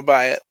it, I'm gonna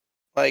buy it.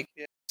 Like,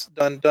 it's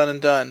done.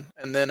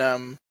 And then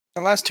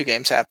the last two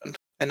games happened,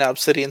 and now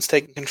Obsidian's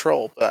taking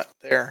control. But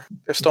they're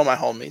still my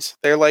homies.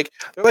 They're like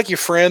your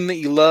friend that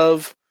you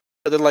love,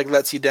 but then like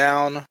lets you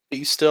down. But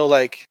you still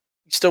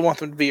want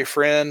them to be your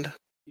friend.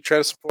 You try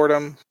to support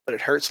them, but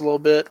it hurts a little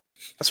bit.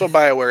 That's what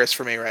BioWare is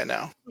for me right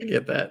now. I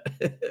get that.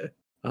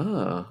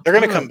 They're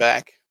gonna come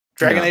back.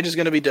 Dragon Age is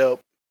gonna be dope.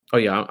 Oh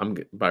yeah,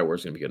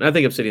 BioWare's gonna be good. And I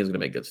think Obsidian's gonna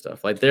make good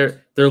stuff. Like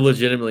they're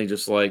legitimately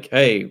just like,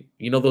 hey,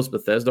 those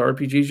Bethesda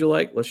RPGs you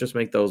like? Let's just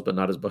make those, but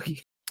not as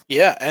buggy.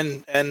 Yeah,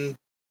 and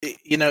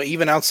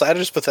even outside of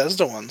just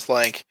Bethesda ones,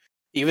 like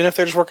even if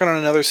they're just working on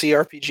another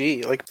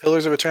CRPG, like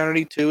Pillars of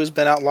Eternity 2 has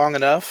been out long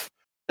enough,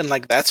 and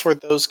like that's where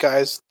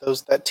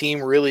that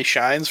team really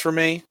shines for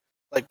me.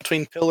 Like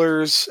between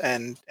Pillars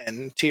and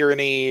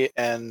Tyranny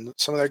and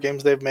some of their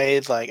games they've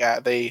made, like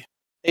they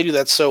do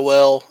that so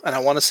well, and I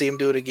want to see them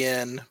do it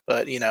again.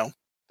 But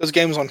those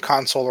games on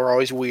console are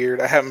always weird.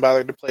 I haven't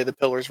bothered to play the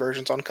Pillars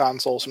versions on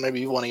console, so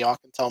maybe one of y'all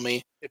can tell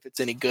me if it's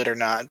any good or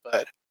not.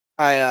 But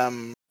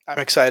I'm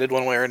excited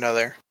one way or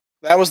another.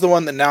 That was the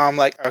one that now I'm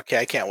like, okay,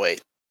 I can't wait.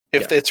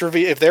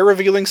 If they're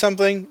revealing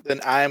something, then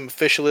I'm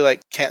officially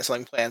like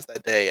canceling plans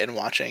that day and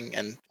watching,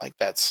 and like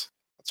that's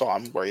all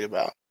I'm worried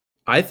about.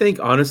 I think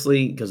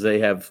honestly, because they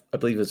have, I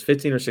believe it's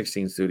 15 or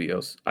 16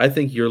 studios. I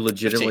think you're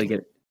legitimately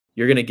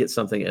going to get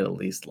something at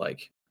least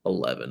like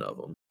 11 of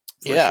them.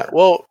 Yeah. Sure.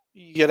 Well,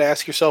 you got to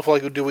ask yourself,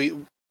 like,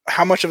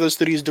 how much of those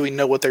studios do we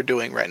know what they're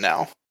doing right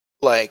now?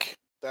 Like,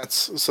 the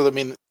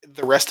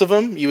rest of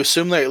them, you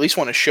assume they at least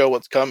want to show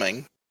what's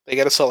coming. They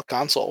got to sell a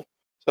console.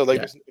 So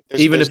like,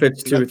 even if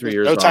it's 2 or 3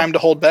 years, no time to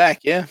hold back.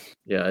 Yeah.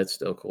 Yeah, it's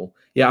still cool.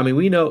 Yeah, I mean,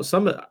 we know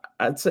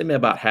I'd say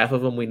about half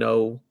of them we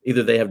know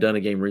either they have done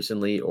a game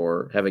recently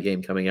or have a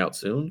game coming out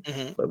soon.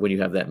 Mm-hmm. But when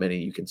you have that many,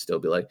 you can still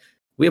be like,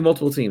 we have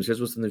multiple teams. Here's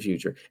what's in the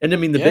future. And I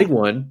mean, the big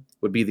one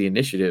would be the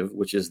Initiative,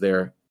 which is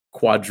their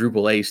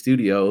quadruple A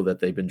studio that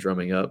they've been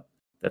drumming up,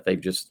 that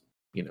they've just,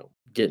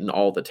 getting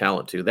all the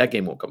talent to. That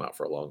game won't come out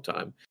for a long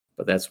time,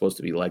 but that's supposed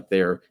to be like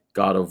their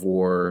God of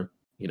War,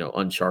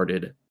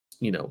 Uncharted,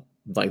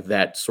 like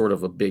that sort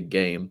of a big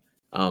game.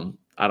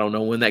 I don't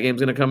know when that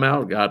game's going to come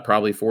out. God,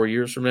 probably 4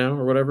 years from now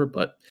or whatever,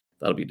 but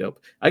that'll be dope.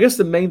 I guess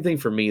the main thing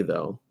for me,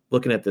 though,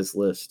 looking at this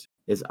list,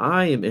 is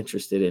I am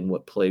interested in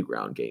what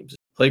Playground games.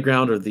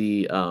 Playground are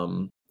they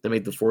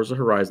made the Forza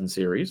Horizon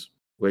series,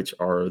 which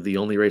are the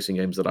only racing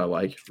games that I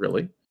like,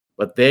 really.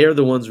 But they are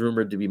the ones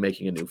rumored to be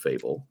making a new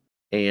Fable.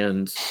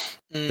 And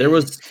there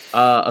was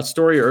a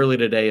story early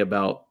today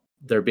about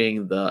there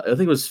being I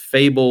think it was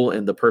Fable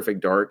and the Perfect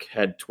Dark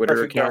had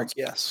Twitter accounts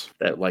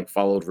that like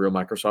followed real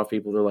Microsoft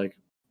people. They're like,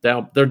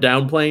 they're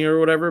downplaying or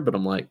whatever. But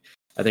I'm like,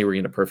 I think we're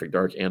getting a Perfect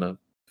Dark and a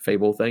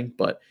Fable thing.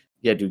 But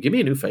yeah, dude, give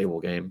me a new Fable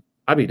game.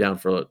 I'd be down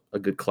for a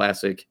good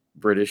classic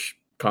British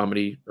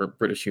comedy or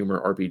British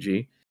humor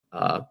RPG.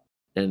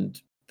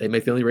 And they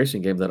make the only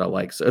racing game that I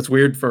like. So it's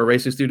weird for a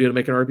racing studio to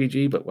make an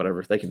RPG, but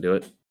whatever, they can do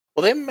it.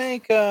 Well, they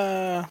make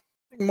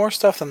more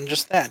stuff than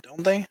just that,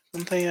 don't they?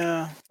 Don't they?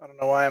 I don't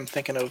know why I'm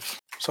thinking of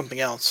something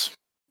else.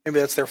 Maybe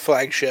that's their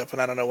flagship,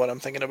 and I don't know what I'm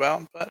thinking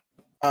about. But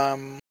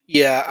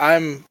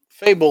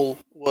Fable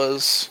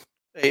was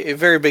a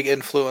very big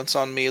influence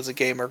on me as a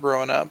gamer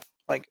growing up.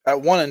 Like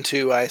at 1 and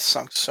 2, I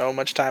sunk so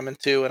much time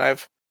into, and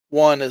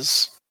 1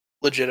 is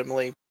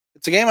legitimately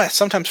It's a game I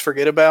sometimes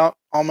forget about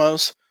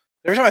almost.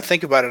 Every time I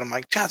think about it, I'm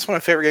like, God, it's one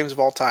of my favorite games of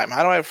all time.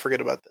 How do I ever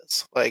forget about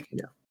this? Like,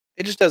 Yeah.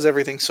 it just does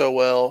everything so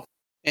well.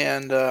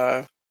 And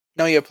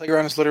no, yeah,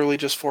 Playground is literally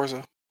just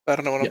Forza. I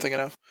don't know what I'm thinking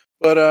of,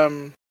 but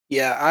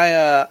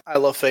yeah, I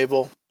love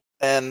Fable,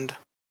 and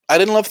I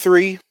didn't love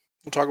 3.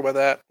 We'll talk about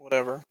that,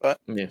 whatever. But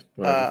Yeah.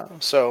 Whatever.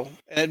 so,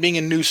 and it being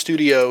a new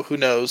studio, who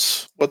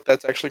knows what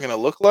that's actually going to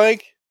look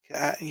like?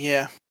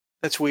 Yeah,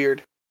 that's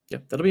weird. Yeah,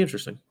 that'll be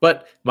interesting.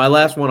 But my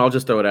last one, I'll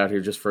just throw it out here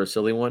just for a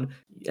silly one.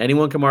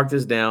 Anyone can mark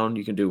this down.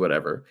 You can do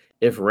whatever.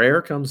 If Rare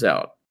comes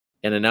out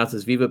and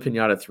announces Viva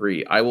Pinata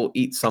 3, I will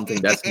eat something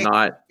that's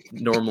not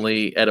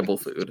normally edible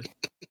food.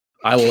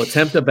 I will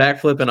attempt a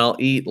backflip and I'll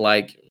eat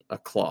like a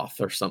cloth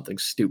or something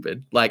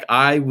stupid. Like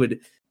I would,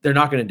 they're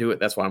not going to do it.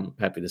 That's why I'm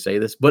happy to say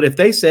this. But if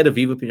they said a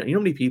Viva Pinata, you know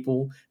how many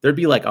people, there'd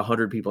be like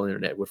 100 people on the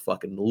internet would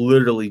fucking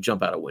literally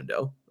jump out a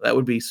window. That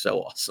would be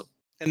so awesome.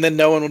 And then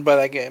no one would buy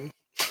that game.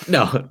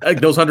 No,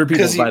 like those 100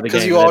 people buy the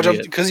game.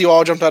 Because you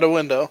all jumped out a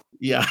window.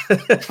 Yeah.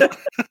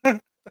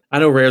 I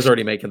know Rare's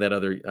already making that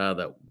other,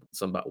 that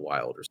some about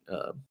Wild.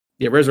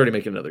 Yeah, Rare's already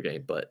making another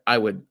game, but I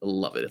would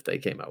love it if they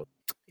came out.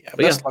 Yeah,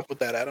 best luck with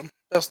that, Adam.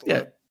 Best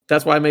luck.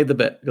 That's why I made the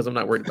bet, because I'm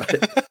not worried about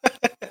it.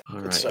 All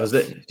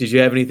right. Did you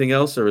have anything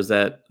else, or was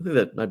that? I think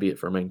that might be it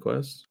for main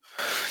quest.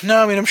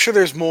 No, I mean I'm sure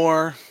there's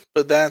more,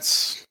 but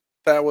that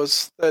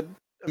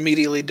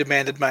immediately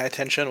demanded my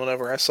attention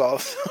whenever I saw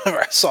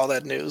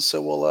that news.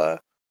 So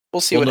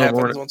we'll see what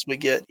happens once we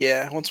get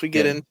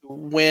into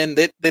when.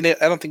 I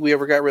don't think we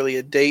ever got really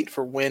a date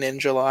for when in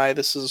July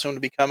this is assumed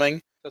to be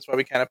coming. That's why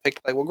we kind of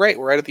picked like, well, great,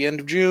 we're right at the end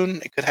of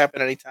June. It could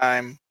happen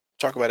anytime.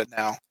 Talk about it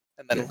now,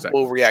 and then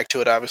we'll react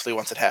to it obviously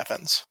once it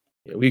happens.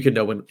 Yeah, we could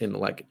know in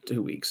like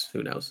 2 weeks.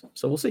 Who knows?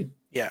 So we'll see.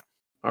 Yeah.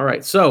 All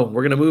right. So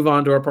we're gonna move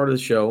on to our part of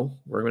the show.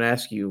 We're gonna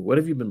ask you, what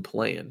have you been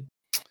playing?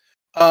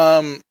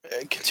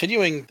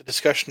 Continuing the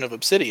discussion of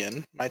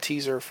Obsidian, my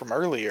teaser from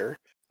earlier.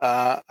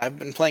 I've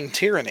been playing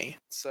Tyranny.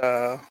 It's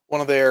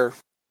one of their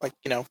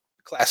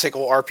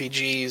classical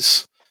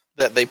RPGs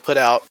that they put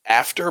out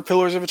after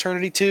Pillars of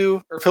Eternity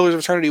 2 or Pillars of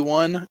Eternity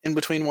 1, in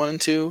between 1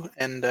 and 2,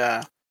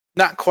 and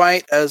not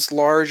quite as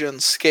large in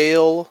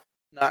scale.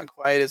 Not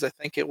quite as I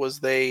think it was.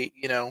 They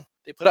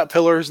put out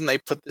Pillars and they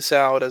put this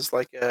out as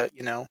like a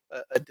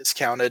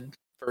discounted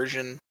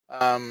version.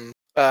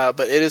 But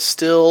it is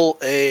still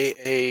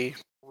a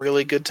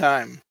really good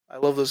time. I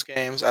love those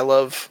games. I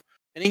love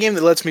any game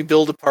that lets me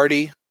build a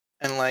party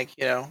and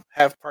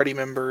have party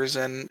members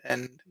and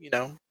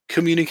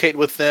communicate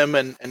with them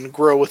and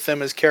grow with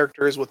them as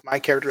characters with my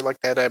character like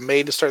that I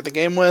made to start the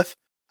game with.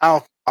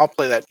 I'll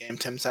play that game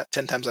 10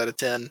 times out of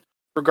 10,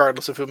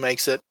 regardless of who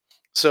makes it.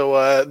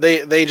 So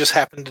they just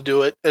happen to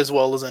do it as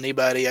well as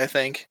anybody, I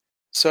think.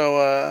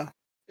 So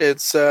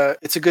it's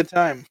a good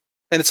time,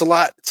 and it's a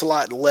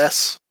lot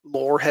less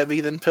lore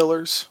heavy than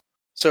Pillars.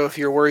 So if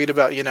you're worried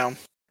about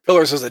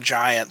Pillars is a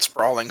giant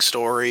sprawling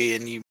story,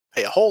 and you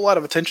pay a whole lot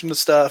of attention to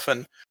stuff,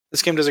 and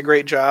this game does a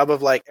great job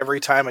of like every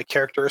time a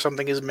character or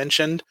something is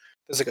mentioned,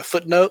 there's like a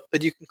footnote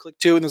that you can click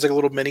to, and there's like a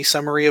little mini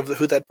summary of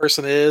who that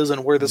person is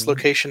and where this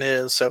location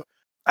is. So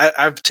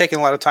I've taken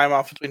a lot of time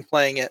off between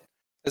playing it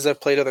as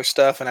I've played other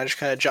stuff, and I just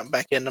kind of jump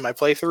back into my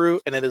playthrough,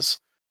 and it is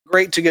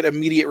great to get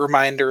immediate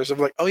reminders of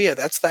like, oh yeah,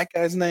 that's that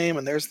guy's name,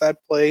 and there's that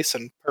place,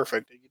 and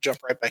perfect. You jump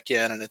right back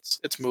in, and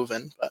it's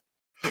moving.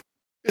 But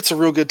it's a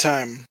real good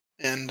time,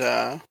 and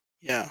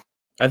yeah.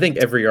 I think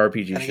every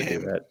RPG should do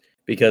that,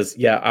 because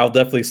I'll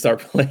definitely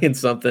start playing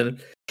something,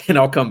 and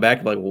I'll come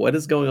back like, what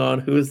is going on?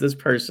 Who is this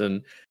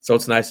person? So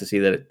it's nice to see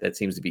that that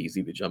seems to be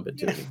easy to jump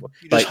into anymore.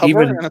 You just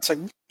hover, and it's like,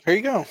 here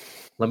you go.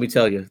 Let me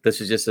tell you,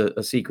 this is just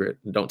a secret.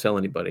 Don't tell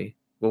anybody.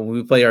 When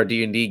we play our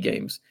D&D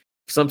games,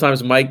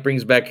 sometimes Mike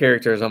brings back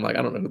characters. I'm like,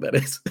 I don't know who that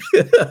is.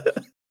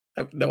 I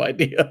have no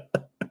idea.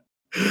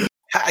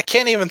 I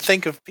can't even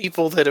think of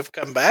people that have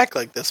come back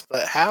like this,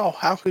 but how?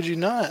 How could you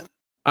not?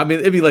 I mean,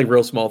 it'd be like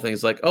real small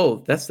things like,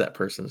 oh, that's that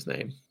person's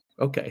name.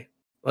 Okay.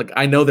 Like,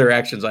 I know their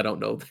actions. I don't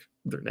know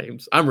their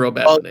names. I'm real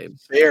bad with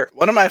names. Fair.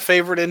 One of my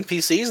favorite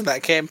NPCs in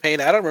that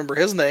campaign, I don't remember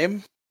his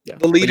name. Yeah.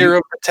 The leader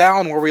of the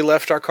town where we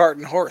left our cart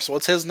and horse.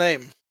 What's his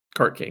name?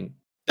 Cart King.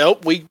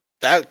 Nope.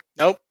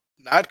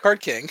 Not Cart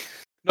King.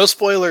 No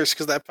spoilers,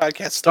 because that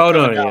podcast is still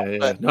No, I know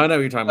what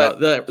you're talking about.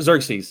 The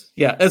Xerxes.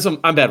 Yeah,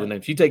 I'm bad with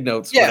names. You take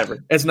notes,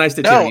 whatever. It's nice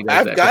to tell you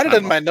guys. I've got it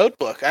in my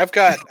notebook. I've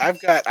got.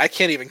 I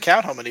can't even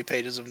count how many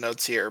pages of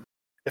notes here.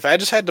 If I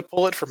just had to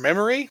pull it from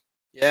memory,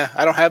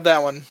 I don't have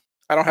that one.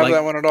 I don't have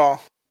that one at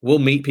all. We'll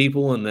meet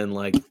people, and then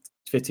like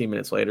 15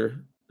 minutes later,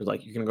 they're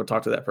like, "You're gonna go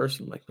talk to that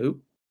person." I'm like, who?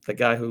 That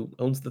guy who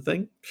owns the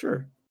thing?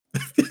 Sure.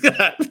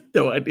 I have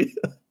no idea.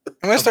 I'm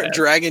gonna start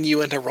dragging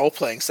you into role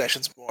playing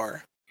sessions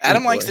more.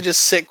 Adam likes to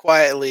just sit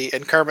quietly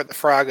and Kermit the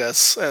Frog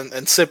us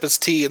and sip his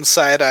tea and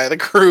side-eye the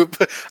group.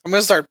 I'm going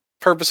to start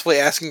purposefully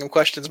asking him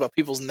questions about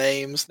people's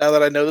names now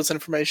that I know this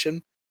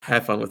information.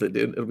 Have fun with it,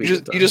 dude. It'll be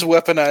you just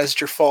weaponized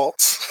your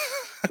faults.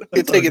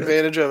 You take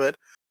advantage of it.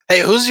 Hey,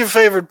 who's your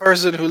favorite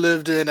person who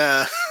lived in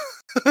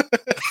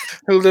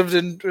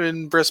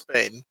in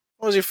Brisbane?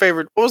 What was your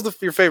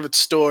favorite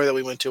store that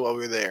we went to while we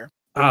were there?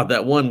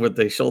 That one where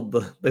they sold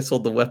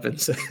the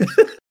weapons.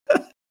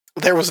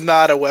 There was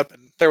not a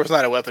weapon. There was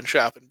not a weapon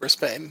shop in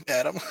Brisbane,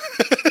 Adam.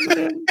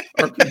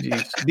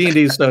 RPGs.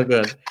 D&D is so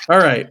good. All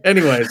right.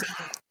 Anyways,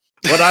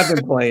 what I've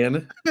been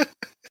playing.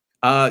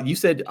 You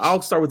said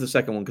I'll start with the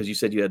second one because you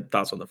said you had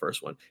thoughts on the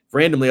first one.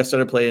 Randomly, I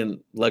started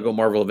playing Lego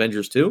Marvel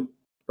Avengers 2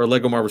 or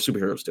Lego Marvel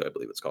Superheroes 2, I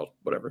believe it's called.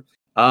 Whatever.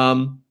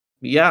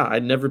 Yeah,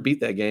 I'd never beat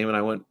that game,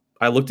 and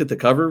I looked at the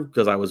cover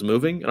because I was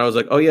moving, and I was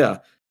like, oh yeah,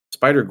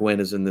 Spider-Gwen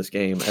is in this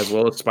game as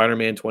well as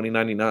Spider-Man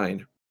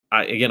 2099.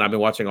 I've been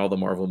watching all the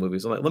Marvel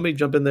movies. I'm like, let me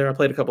jump in there. I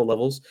played a couple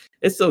levels.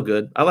 It's still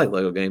good. I like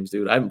Lego games,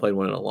 dude. I haven't played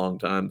one in a long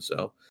time,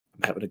 so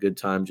I'm having a good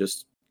time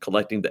just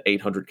collecting the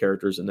 800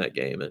 characters in that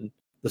game. And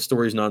the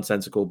story's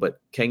nonsensical, but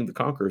Kang the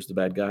Conqueror is the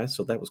bad guy,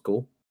 so that was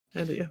cool.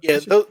 And yeah,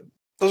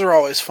 those are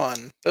always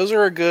fun. Those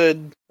are a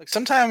good. Like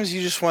sometimes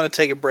you just want to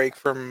take a break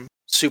from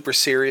super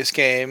serious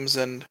games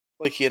and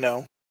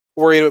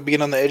worry about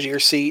being on the edge of your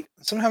seat.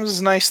 Sometimes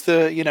it's nice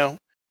to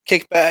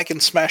kick back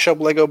and smash up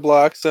Lego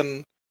blocks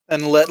and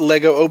let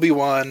Lego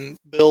Obi-Wan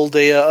build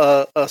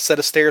a set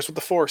of stairs with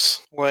the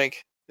Force.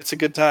 Like, it's a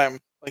good time.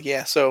 Like,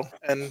 yeah,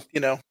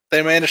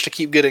 they managed to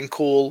keep getting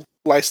cool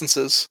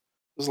licenses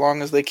as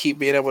long as they keep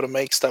being able to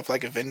make stuff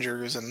like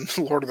Avengers and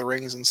Lord of the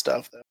Rings and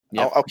stuff.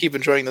 Yep. I'll keep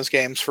enjoying those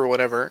games for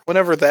whenever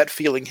that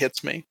feeling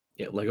hits me.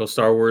 Yeah, Lego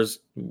Star Wars,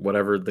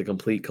 whatever, the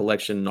complete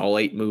collection, all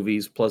 8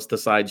 movies, plus the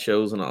side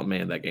shows, and oh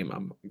man, that game,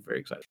 I'm very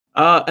excited.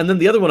 And then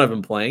the other one I've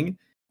been playing,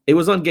 it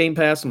was on Game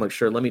Pass. I'm like,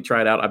 sure, let me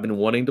try it out. I've been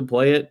wanting to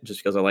play it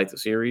just because I like the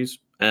series.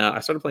 I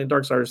started playing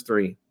Darksiders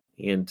 3,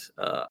 and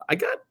I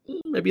got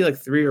maybe like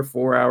 3 or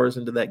 4 hours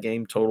into that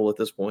game total at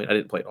this point. I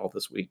didn't play it all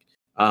this week.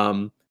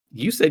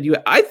 You said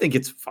I think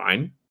it's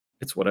fine.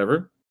 It's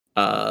whatever.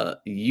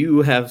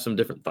 You have some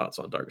different thoughts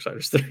on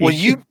Darksiders 3. Well,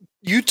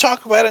 you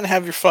talk about it and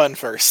have your fun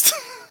first.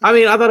 I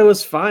mean, I thought it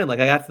was fine. Like,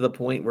 I got to the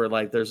point where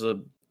like there's a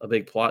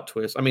big plot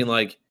twist. I mean,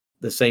 like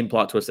the same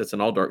plot twist that's in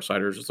all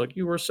Darksiders. It's like,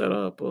 you were set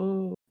up.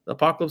 Oh, the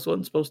apocalypse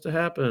wasn't supposed to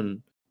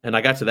happen. And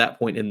I got to that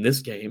point in this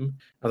game.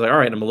 I was like, all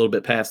right, I'm a little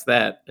bit past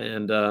that.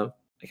 And I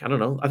don't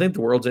know. I think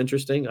the world's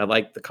interesting. I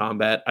like the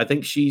combat. I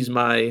think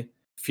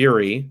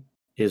Fury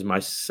is my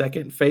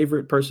second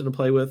favorite person to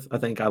play with. I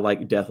think I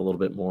like Death a little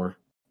bit more.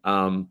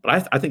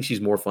 But I think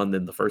she's more fun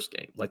than the first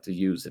game, like to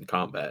use in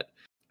combat.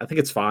 I think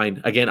it's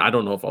fine. Again, I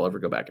don't know if I'll ever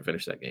go back and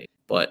finish that game,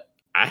 but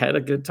I had a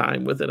good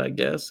time with it, I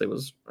guess. It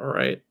was all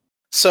right.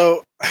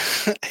 So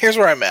here's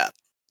where I'm at.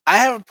 I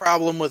have a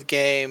problem with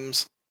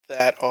games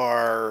that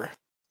are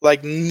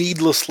like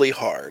needlessly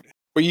hard,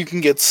 where you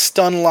can get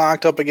stun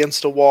locked up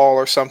against a wall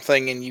or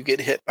something and you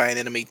get hit by an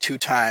enemy 2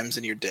 times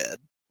and you're dead.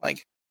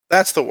 Like,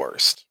 that's the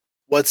worst.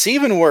 What's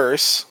even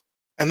worse,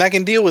 and I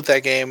can deal with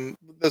that game,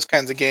 those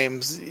kinds of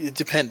games,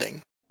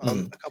 depending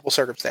on a couple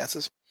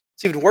circumstances.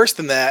 It's even worse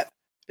than that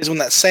is when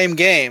that same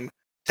game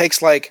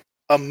takes like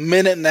a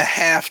minute and a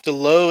half to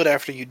load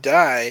after you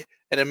die,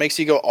 and it makes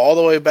you go all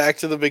the way back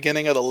to the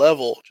beginning of the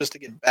level just to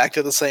get back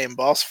to the same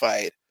boss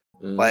fight.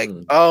 Like,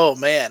 oh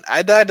man,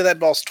 I died to that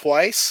boss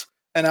twice,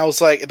 and I was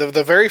like,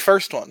 the very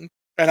first one,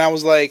 and I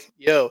was like,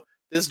 yo,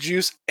 this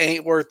juice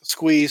ain't worth the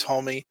squeeze,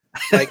 homie.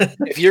 Like,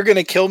 if you're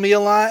gonna kill me a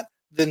lot,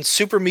 then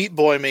Super Meat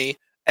Boy me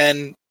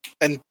and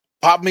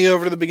pop me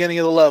over to the beginning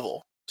of the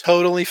level.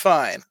 Totally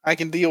fine. I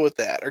can deal with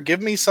that. Or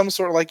give me some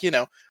sort of like,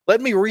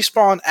 let me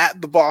respawn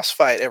at the boss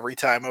fight every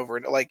time over.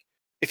 Like,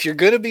 if you're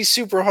going to be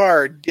super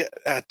hard,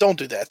 don't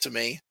do that to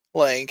me.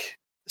 Like,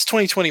 it's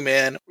 2020,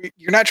 man.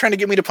 You're not trying to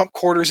get me to pump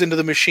quarters into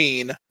the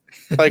machine.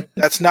 Like,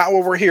 that's not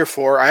what we're here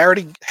for. I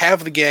already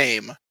have the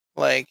game.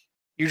 Like,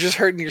 you're just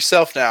hurting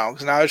yourself now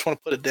because now I just want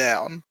to put it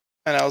down.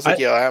 And I was like,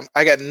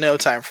 I got no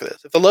time for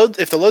this. If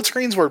the load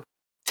screens were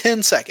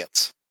 10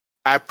 seconds,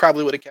 I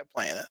probably would have kept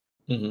playing it.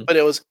 Mm-hmm. But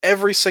it was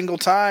every single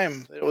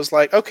time. It was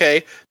like,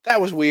 okay, that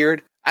was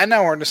weird. I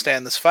now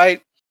understand this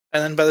fight.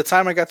 And then by the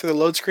time I got through the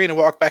load screen and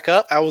walked back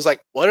up, I was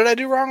like, what did I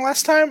do wrong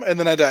last time? And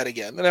then I died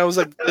again. And I was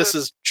like, this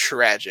is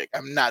tragic.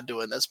 I'm not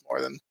doing this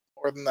more than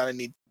that I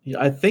need. Yeah,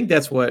 I think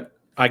that's what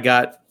I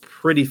got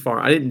pretty far.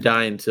 I didn't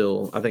die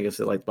until I think I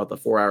said like about the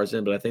 4 hours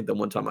in, but I think the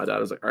one time I died, I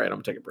was like, all right, I'm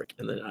gonna take a break.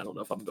 And then I don't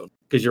know if I'm going,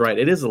 because you're right,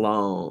 it is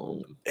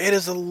long. It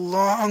is a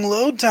long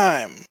load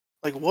time.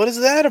 Like, what is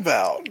that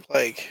about?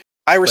 Like,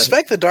 I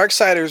respect the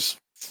Darksiders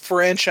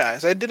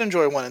franchise. I did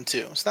enjoy 1 and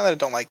 2. It's not that I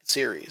don't like the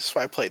series, so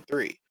I played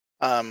 3.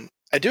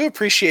 I do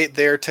appreciate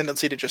their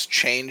tendency to just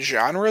change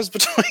genres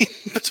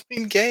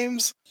between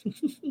games.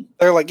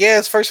 They're like, yeah,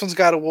 this first one's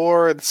God of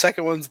War, the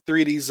second one's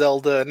 3D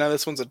Zelda, and now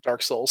this one's a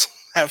Dark Souls.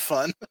 Have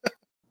fun.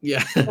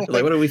 Yeah,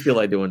 like, what do we feel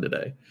like doing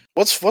today?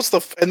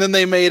 And then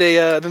they made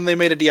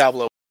a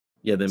Diablo.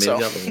 Yeah, they made a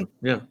Diablo one.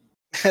 Yeah.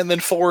 And then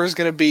 4 is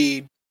gonna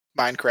be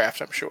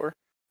Minecraft, I'm sure.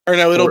 Or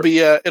no, it'll be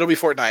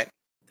Fortnite.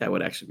 That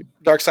would actually be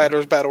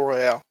Darksiders Battle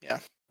Royale. Yeah.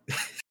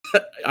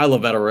 I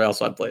love Battle Royale,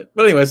 so I'd play it.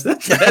 But anyways,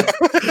 that's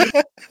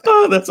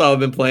all I've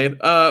been playing.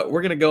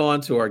 We're gonna go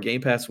on to our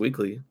Game Pass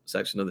Weekly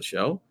section of the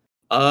show.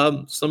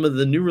 Some of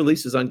the new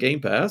releases on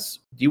Game Pass.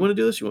 Do you want to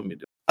do this? You want me to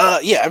do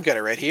Yeah, I've got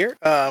it right here.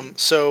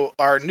 So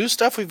our new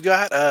stuff we've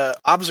got,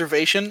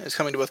 Observation is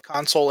coming to both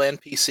console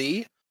and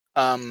PC.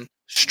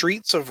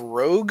 Streets of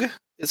Rogue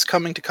is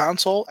coming to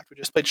console after we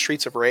just played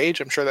Streets of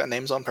Rage. I'm sure that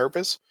name's on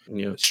purpose.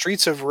 Yeah.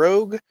 Streets of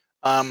Rogue.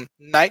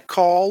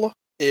 Nightcall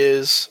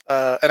is,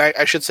 and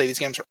I should say these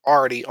games are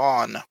already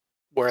on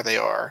where they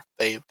are.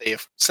 They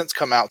have since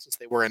come out since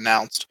they were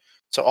announced.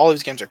 So all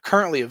these games are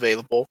currently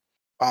available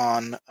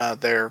on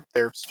their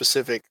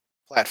specific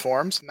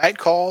platforms.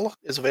 Nightcall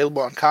is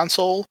available on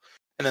console,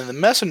 and then The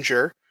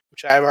Messenger,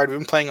 which I've already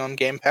been playing on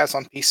Game Pass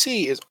on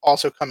PC, is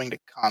also coming to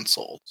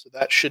console. So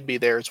that should be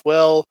there as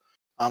well.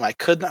 I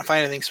could not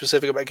find anything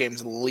specific about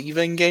games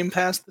leaving Game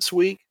Pass this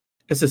week.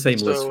 It's the same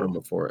list from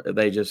before.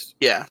 They just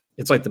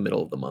it's like the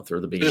middle of the month or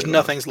the beginning. There's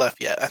nothing's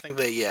left yet. I think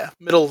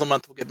middle of the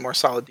month we'll get more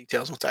solid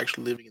details on what's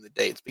actually leaving in the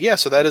dates. But yeah,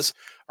 so that is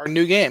our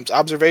new games: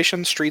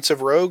 Observation, Streets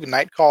of Rogue,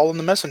 Nightcall, and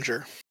The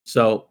Messenger.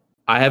 So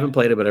I haven't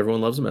played it, but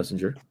everyone loves The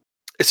Messenger.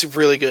 It's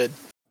really good.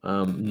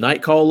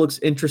 Nightcall looks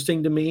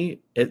interesting to me.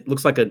 It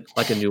looks like a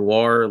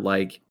noir,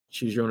 like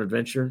choose your own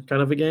adventure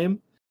kind of a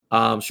game.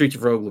 Streets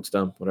of Rogue looks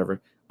dumb,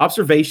 whatever.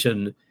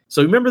 Observation.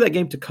 So remember that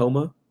game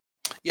Tacoma?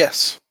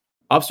 Yes.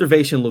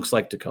 Observation looks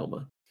like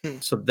Tacoma.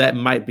 So that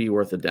might be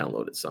worth a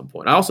download at some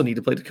point. I also need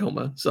to play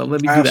Tacoma, so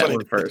let me do that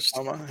one first.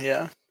 Tacoma,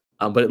 yeah.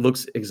 But it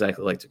looks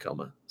exactly like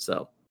Tacoma.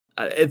 So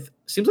it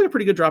seems like a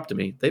pretty good drop to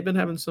me. They've been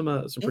having some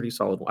pretty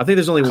solid ones. I think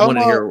there's only one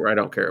in here where I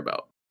don't care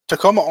about.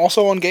 Tacoma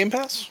also on Game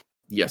Pass?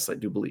 Yes, I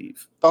do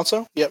believe. Thought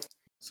so? Yep.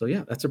 So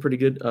yeah, that's a pretty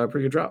good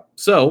drop.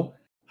 So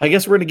I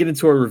guess we're going to get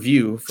into a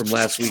review from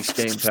last week's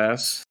Game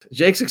Pass.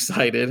 Jake's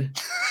excited.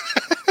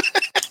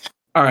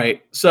 All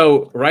right.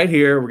 So right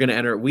here, we're going to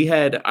enter.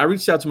 I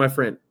reached out to my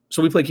friend.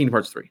 So we played Kingdom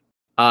Hearts 3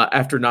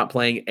 after not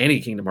playing any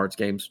Kingdom Hearts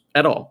games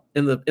at all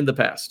in the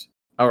past.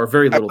 Or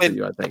very little for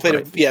you, I think.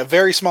 I played a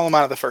very small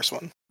amount of the first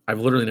one. I've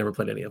literally never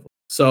played any of them.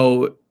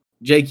 So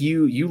Jake,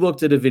 you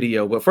looked at a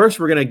video. But first,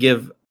 we're going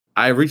to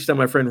I reached out to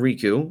my friend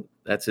Riku.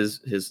 That's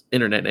his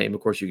internet name.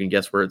 Of course, you can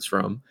guess where it's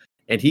from.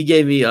 And he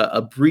gave me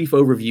a brief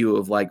overview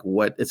of like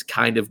what is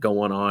kind of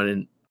going on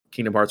in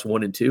Kingdom Hearts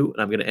 1 and 2.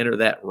 And I'm going to enter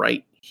that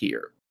right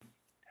here.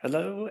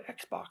 Hello,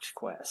 Xbox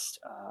Quest.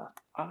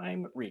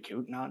 I'm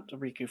Riku, not the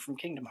Riku from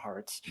Kingdom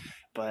Hearts,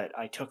 but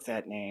I took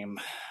that name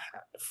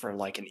for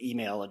like an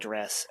email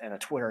address and a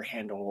Twitter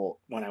handle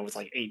when I was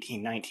like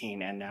 18,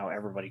 19, and now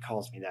everybody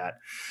calls me that.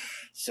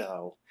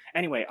 So,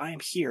 anyway, I am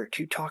here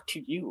to talk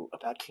to you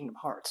about Kingdom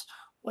Hearts.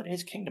 What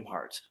is Kingdom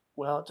Hearts?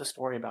 Well, it's a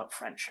story about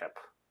friendship.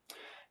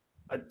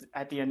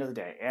 At the end of the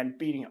day, and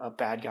beating up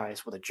bad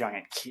guys with a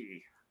giant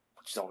key,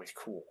 which is always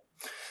cool.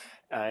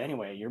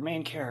 Anyway, your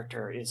main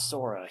character is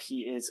Sora.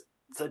 He is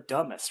the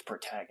dumbest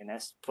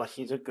protagonist, but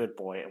he's a good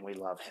boy and we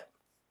love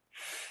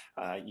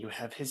him. You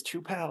have his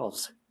two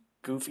pals,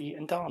 Goofy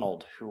and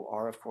Donald, who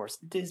are, of course,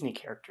 Disney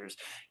characters.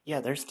 Yeah,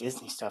 there's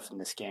Disney stuff in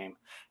this game.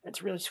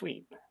 It's really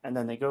sweet. And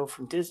then they go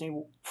from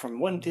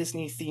one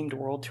Disney-themed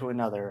world to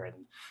another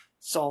and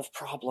solve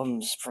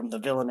problems from the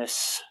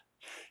villainous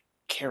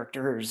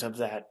characters of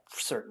that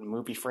certain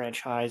movie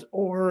franchise,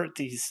 or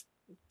these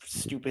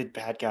stupid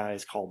bad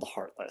guys called the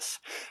Heartless.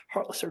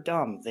 Heartless are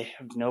dumb. They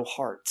have no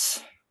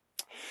hearts.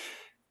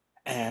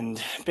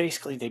 And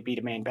basically they beat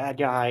a main bad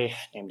guy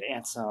named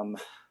Ansem,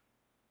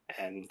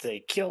 and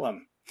they kill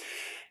him.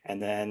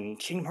 And then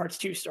Kingdom Hearts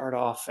 2 start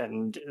off,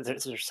 and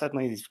there's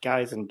suddenly these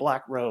guys in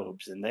black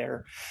robes, and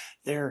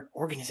they're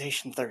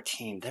Organization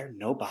 13. They're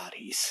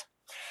nobodies.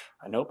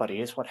 A nobody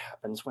is what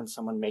happens when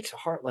someone makes a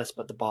Heartless,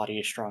 but the body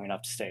is strong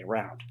enough to stay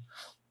around.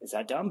 Is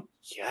that dumb?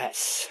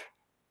 Yes.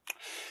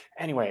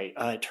 Anyway,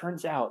 it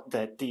turns out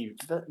that the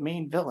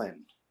main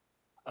villain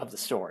of the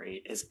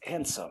story is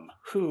Ansem,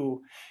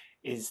 who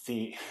is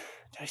did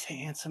I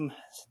say Ansem?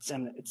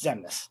 It's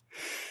Xemnas.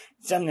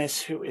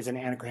 Xemnas, who is an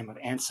anagram of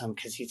Ansem,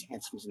 because he's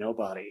Ansem's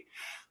nobody.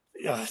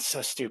 Oh, it's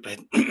so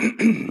stupid.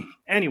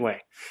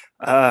 Anyway,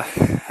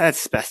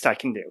 that's the best I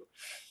can do.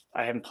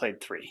 I haven't played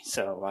 3,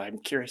 so I'm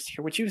curious to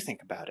hear what you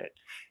think about it.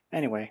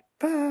 Anyway,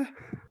 bye.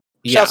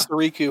 Shouts to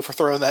Riku for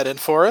throwing that in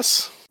for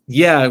us.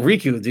 Yeah,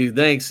 Riku, dude,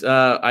 thanks.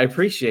 I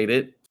appreciate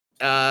it.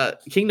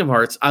 Kingdom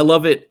Hearts, I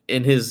love it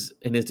in his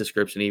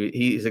description.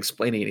 He's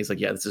explaining it. He's like,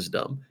 yeah, this is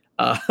dumb.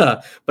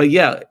 But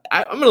yeah,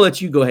 I'm going to let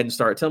you go ahead and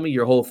start. Tell me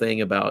your whole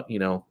thing about,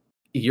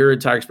 your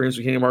entire experience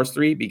with Kingdom Hearts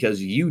 3, because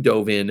you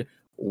dove in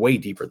way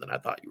deeper than I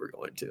thought you were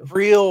going to.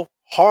 Real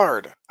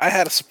hard. I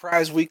had a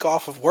surprise week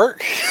off of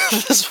work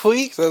this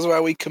week. That's why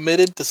we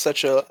committed to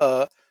such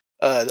a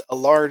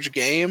large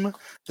game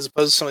as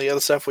opposed to some of the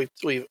other stuff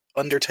we've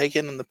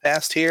undertaken in the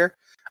past here.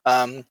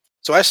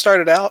 So I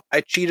started out,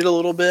 I cheated a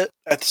little bit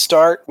at the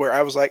start where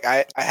I was like,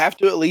 I have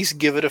to at least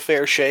give it a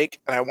fair shake,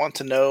 and I want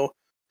to know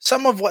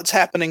some of what's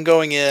happening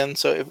going in.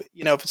 So if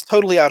it's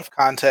totally out of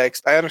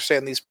context, I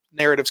understand these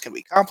narratives can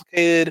be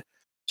complicated.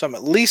 So I'm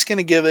at least going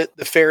to give it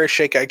the fairest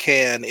shake I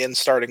can in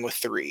starting with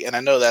 3. And I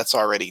know that's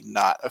already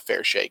not a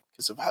fair shake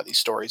because of how these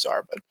stories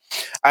are. But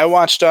I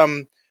watched,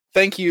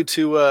 thank you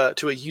to a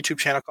YouTube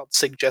channel called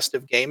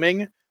Suggestive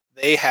Gaming.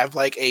 They have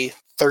like a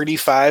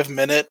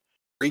 35-minute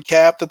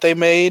recap that they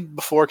made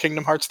before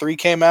Kingdom Hearts 3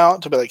 came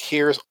out to be like,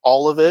 here's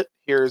all of it.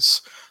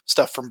 Here's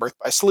stuff from Birth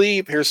by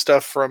Sleep. Here's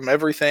stuff from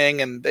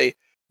everything. And they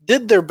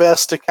did their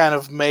best to kind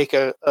of make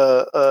a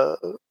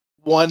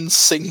one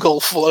single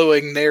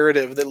flowing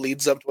narrative that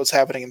leads up to what's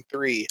happening in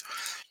 3.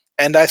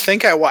 And I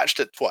think I watched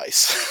it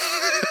twice.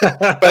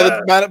 by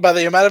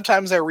the amount of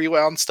times I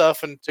rewound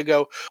stuff and to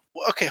go,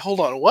 okay, hold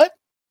on,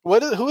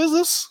 who is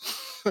this?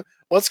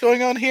 What's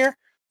going on here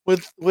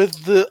with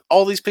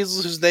all these people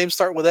whose names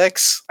start with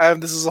X?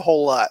 This is a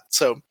whole lot.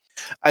 So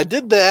I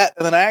did that,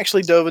 and then I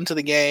actually dove into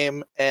the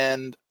game,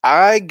 and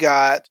I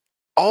got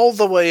all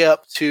the way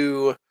up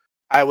to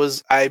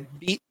I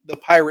beat the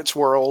Pirates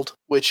World,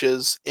 which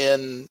is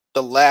in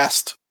the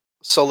last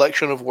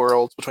selection of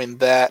worlds between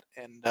that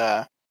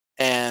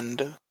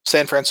and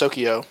San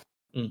Francisco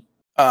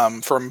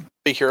from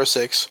Big Hero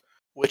 6,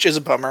 which is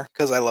a bummer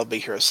because I love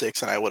Big Hero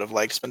 6 and I would have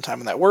liked to spend time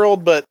in that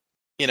world. But,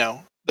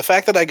 the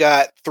fact that I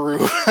got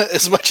through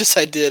as much as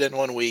I did in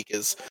 1 week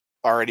is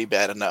already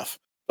bad enough.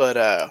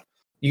 But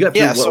you got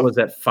through, what was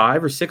that,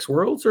 5 or 6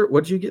 worlds? Or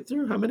what did you get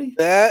through? How many?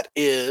 That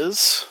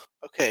is...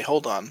 Okay,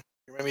 hold on.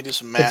 Let me do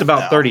some math. It's about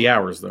now. 30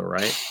 hours, though,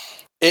 right?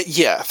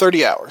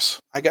 30 hours.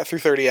 I got through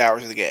 30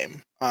 hours of the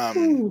game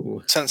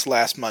since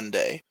last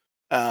Monday.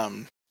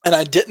 And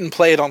I didn't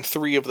play it on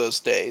 3 of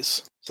those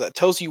days. So that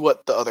tells you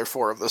what the other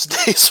 4 of those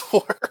days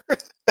were.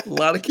 A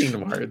lot of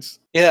Kingdom Hearts.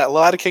 Yeah, a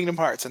lot of Kingdom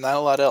Hearts and not a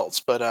lot else.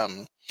 But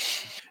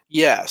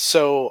yeah,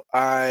 so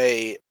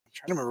I'm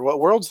trying to remember what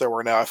worlds there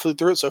were now. I flew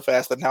through it so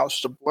fast that now it's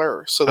just a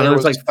blur. So there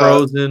was like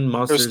Frozen,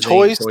 Monsters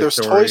Inc., there's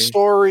Toy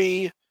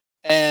Story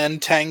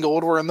and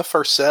Tangled were in the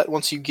first set.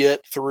 Once you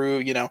get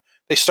through,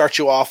 they start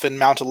you off in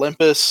Mount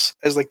Olympus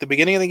as like the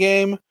beginning of the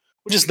game,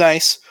 which is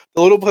nice.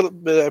 The little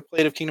bit I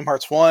played of Kingdom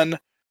Hearts 1,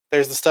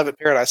 there's the stuff at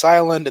Paradise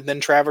Island and then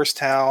Traverse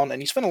Town, and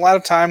you spend a lot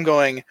of time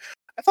going,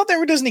 I thought there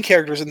were Disney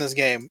characters in this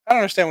game. I don't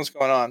understand what's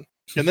going on.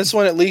 And this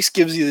one at least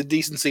gives you the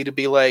decency to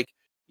be like,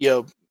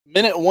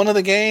 minute 1 of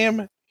the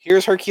game,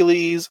 here's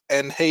Hercules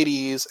and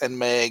Hades and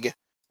Meg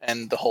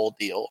and the whole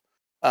deal.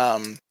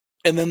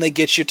 And then they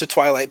get you to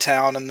Twilight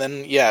Town, and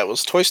then, it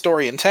was Toy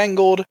Story and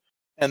Tangled,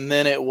 and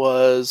then it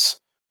was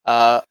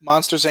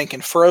Monsters, Inc.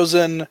 and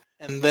Frozen,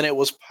 and then it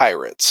was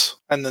Pirates.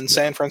 And then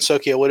San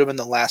Francisco would have been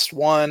the last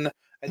one.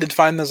 I did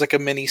find there's like a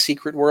mini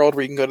secret world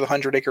where you can go to the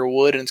 100-acre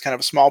wood, and it's kind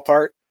of a small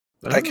part.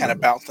 But I kind of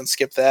bounced and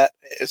skipped that.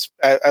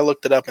 I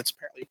looked it up, it's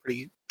apparently a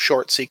pretty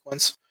short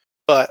sequence.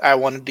 But I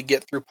wanted to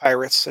get through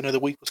Pirates. I knew the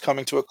week was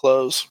coming to a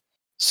close.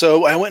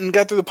 So I went and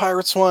got through the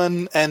Pirates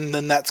one, and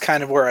then that's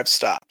kind of where I've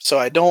stopped. So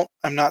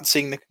I'm not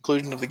seeing the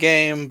conclusion of the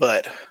game,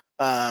 but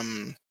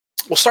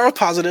we'll start with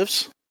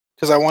positives,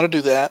 because I want to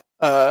do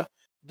that.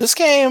 This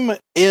game,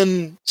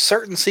 in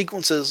certain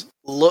sequences,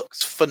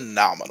 looks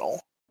phenomenal.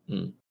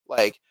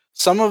 Like,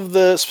 some of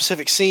the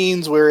specific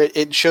scenes where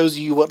it shows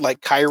you what,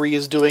 like, Kairi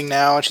is doing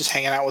now, and she's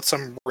hanging out with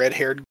some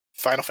red-haired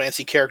Final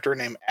Fantasy character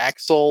named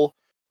Axel.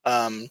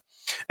 And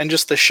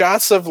just the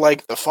shots of,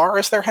 like, the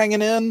forest they're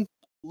hanging in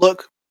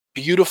look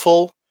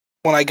beautiful.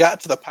 When I got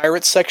to the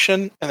Pirates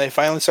section and they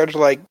finally started to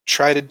like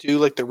try to do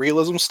like the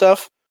realism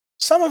stuff,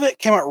 some of it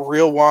came out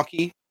real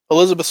wonky.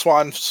 Elizabeth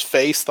Swann's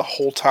face the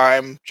whole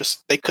time,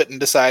 just they couldn't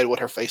decide what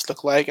her face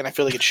looked like, and I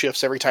feel like it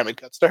shifts every time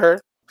it cuts to her.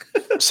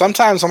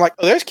 Sometimes I'm like,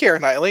 oh, there's Keira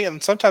Knightley,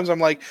 and sometimes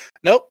I'm like,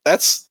 nope, I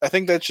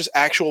think that's just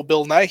actual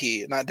Bill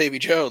Nighy, not Davy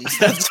Jones.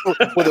 That's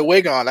with a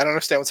wig on. I don't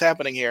understand what's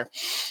happening here.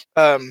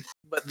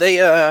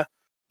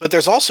 But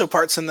there's also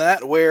parts in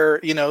that where,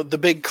 the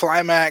big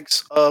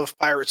climax of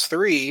Pirates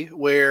 3,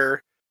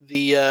 where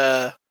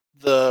the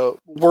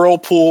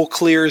whirlpool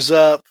clears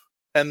up,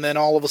 and then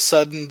all of a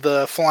sudden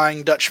the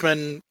Flying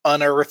Dutchman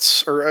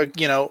unearths or,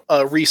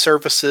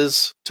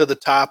 resurfaces to the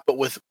top, but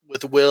with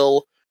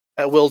Will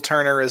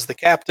Turner as the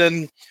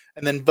captain.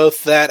 And then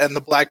both that and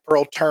the Black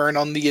Pearl turn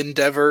on the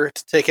Endeavor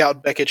to take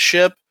out Beckett's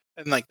ship.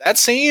 And like that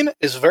scene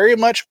is very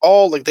much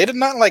all like they did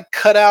not like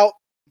cut out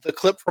the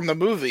clip from the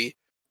movie,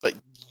 but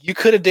you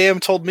could have damn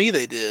told me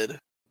they did.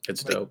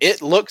 It's like, dope.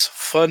 It looks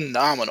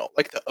phenomenal.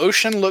 Like the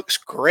ocean looks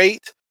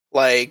great.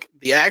 Like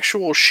the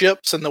actual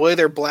ships and the way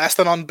they're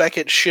blasting on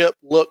Beckett's ship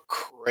look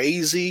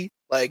crazy.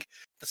 Like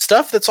the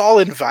stuff that's all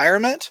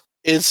environment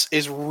is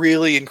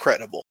really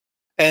incredible.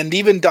 And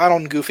even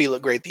Donald and Goofy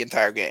look great the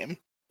entire game.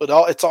 But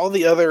it's all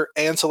the other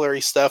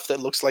ancillary stuff that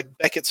looks like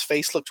Beckett's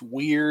face looked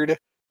weird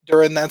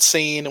during that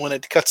scene when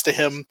it cuts to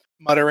him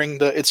muttering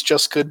the "it's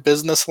just good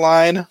business"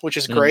 line, which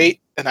is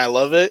great, and I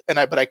love it.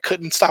 But I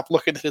couldn't stop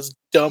looking at his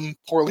dumb,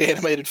 poorly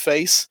animated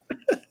face.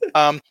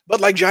 But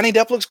like Johnny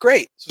Depp looks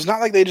great. So it's not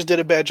like they just did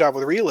a bad job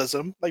with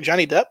realism. Like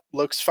Johnny Depp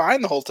looks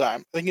fine the whole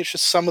time. I think it's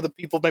just some of the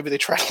people, maybe they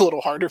tried a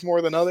little harder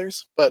more than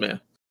others.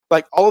 But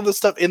like all of the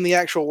stuff in the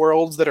actual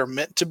worlds that are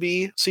meant to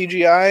be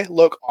CGI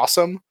look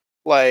awesome.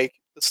 Like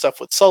the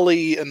stuff with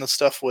Sully and the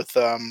stuff with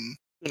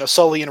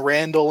Sully and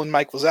Randall and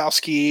Mike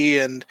Wazowski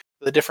and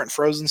the different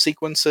Frozen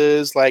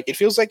sequences. Like it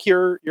feels like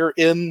you're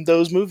in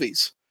those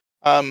movies.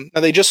 Now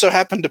they just so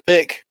happen to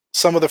pick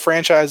some of the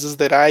franchises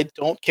that I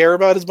don't care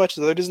about as much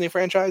as other Disney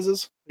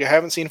franchises. I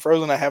haven't seen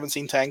Frozen, I haven't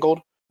seen Tangled.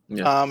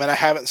 Yeah. And I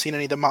haven't seen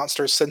any of the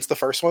monsters since the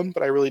first one,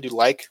 but I really do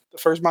like the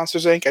first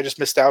Monsters Inc. I just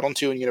missed out on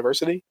 2 in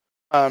university.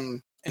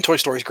 And Toy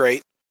Story's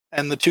great.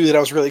 And the 2 that I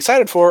was really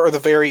excited for are the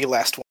very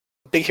last one.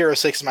 Big Hero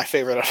 6 is my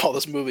favorite of all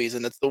those movies,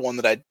 and it's the one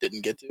that I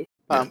didn't get to.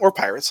 Or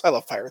Pirates. I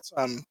love Pirates.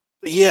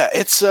 But yeah,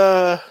 it's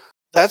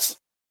that's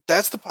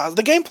the positive.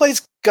 The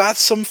gameplay's got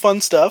some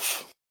fun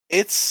stuff.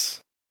 It's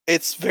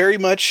very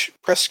much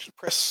press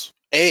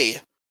A.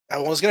 I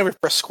was gonna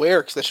press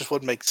square because that just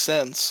wouldn't make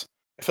sense.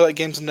 I feel like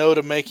games know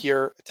to make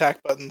your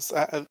attack buttons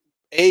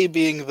A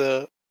being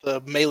the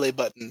melee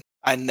button.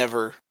 I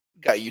never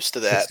got used to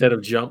that. Instead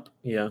of jump,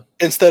 yeah.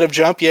 Instead of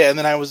jump, yeah, and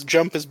then I was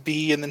jump as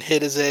B and then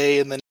hit as A,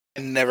 and then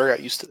I never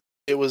got used to it.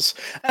 It was,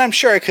 and I'm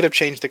sure I could have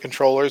changed the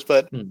controllers,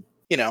 but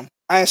you know,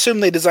 I assume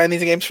they designed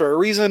these games for a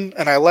reason,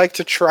 and I like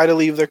to try to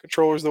leave their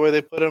controllers the way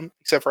they put them,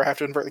 except for I have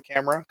to invert the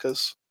camera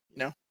because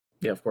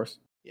Yeah, of course.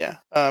 Yeah.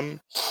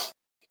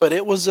 But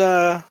it was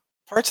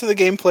parts of the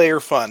gameplay are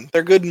fun.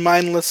 They're good,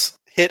 mindless.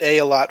 Hit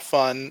A lot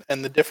fun,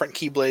 and the different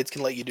keyblades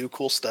can let you do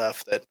cool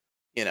stuff. That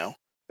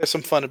there's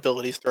some fun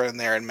abilities thrown in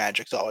there, and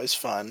magic's always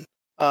fun.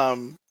 Do you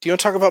want to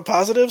talk about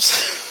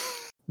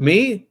positives?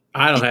 Me?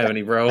 I don't have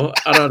any, bro.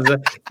 I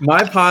don't.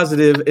 My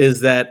positive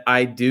is that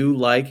I do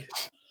like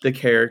the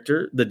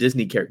character, the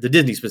Disney character, the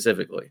Disney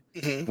specifically.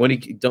 Mm-hmm. When you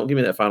don't give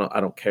me that final,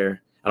 I don't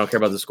care. I don't care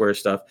about the Square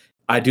stuff.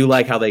 I do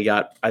like how they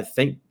got, I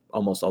think,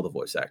 almost all the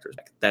voice actors.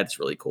 That's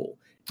really cool.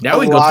 Now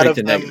we go straight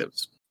to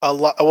negatives. A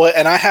lot,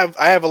 and I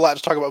have a lot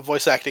to talk about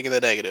voice acting in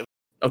the negative.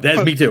 Oh,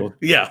 that's me too.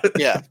 Yeah.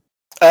 Yeah.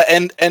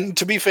 And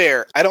to be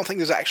fair, I don't think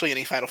there's actually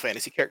any Final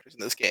Fantasy characters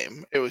in this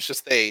game. It was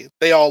just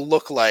they all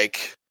look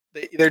like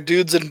they're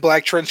dudes in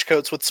black trench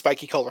coats with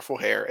spiky, colorful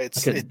hair.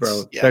 It's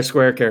bro. Yeah. Their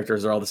Square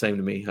characters are all the same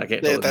to me. I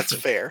can't. That's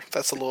fair.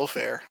 That's a little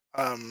fair.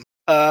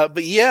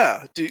 But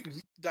yeah,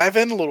 dive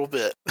in a little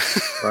bit,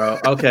 bro.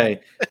 Okay.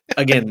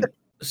 Again,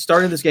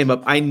 starting this game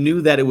up, I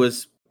knew that it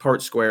was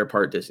part Square,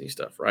 part Disney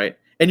stuff, right?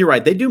 And you're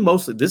right. They do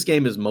this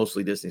game is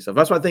mostly Disney stuff.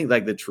 That's why I think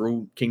like the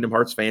true Kingdom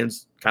Hearts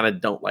fans kind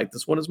of don't like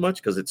this one as much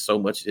because it's so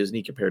much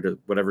Disney compared to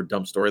whatever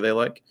dumb story they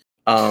like.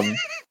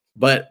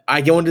 But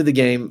I go into the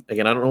game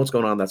again. I don't know what's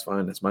going on. That's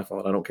fine. That's my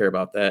fault. I don't care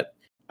about that.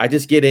 I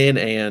just get in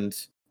and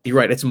you're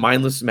right. It's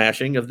mindless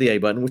smashing of the A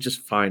button, which is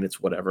fine.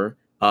 It's whatever.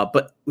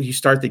 But when you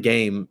start the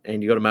game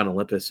and you go to Mount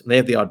Olympus and they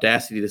have the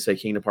audacity to say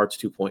Kingdom Hearts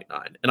 2.9.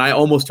 And I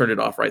almost turned it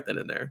off right then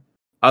and there.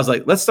 I was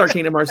like, let's start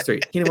Kingdom Hearts 3.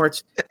 Kingdom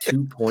Hearts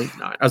 2.9.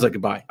 I was like,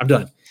 goodbye. I'm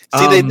done.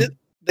 See,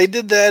 they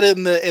did that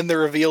in the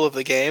reveal of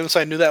the game, so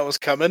I knew that was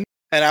coming.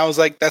 And I was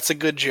like, that's a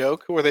good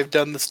joke where they've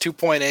done this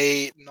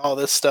 2.8 and all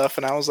this stuff.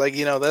 And I was like,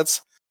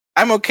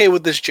 I'm okay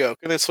with this joke.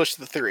 And then switch to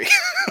the 3.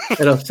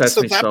 It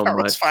upsets me so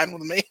much. Was fine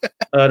with me.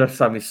 It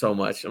upset me so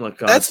much. I'm like,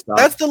 God,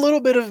 that's the little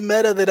bit of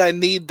meta that I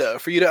need, though,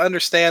 for you to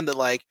understand that,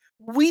 like,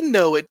 we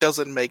know it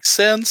doesn't make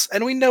sense,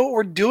 and we know what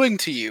we're doing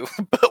to you,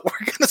 but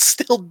we're going to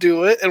still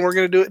do it, and we're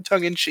going to do it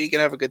tongue-in-cheek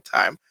and have a good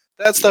time.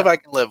 That stuff I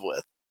can live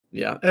with.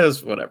 Yeah, it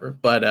was whatever.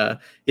 But,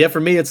 yeah, for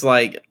me, it's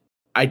like,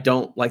 I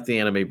don't like the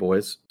anime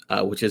boys,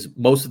 which is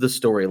most of the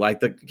story.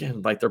 Like,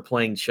 they're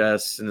playing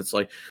chess, and it's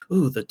like,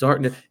 ooh, the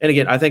darkness. And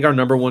again, I think our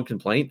number one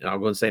complaint, and I'll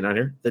go and say it out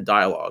here, the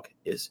dialogue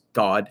is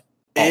god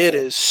awful. It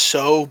is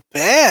so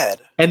bad.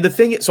 And the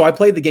thing is, so I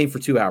played the game for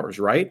 2 hours,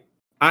 right?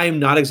 I am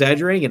not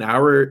exaggerating. An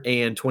hour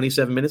and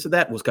 27 minutes of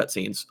that was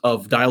cutscenes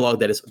of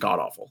dialogue that is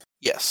god-awful.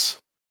 Yes.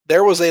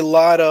 There was a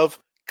lot of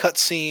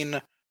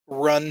cutscene,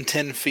 run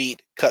 10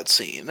 feet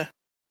cutscene.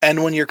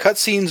 And when your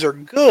cutscenes are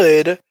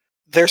good,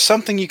 there's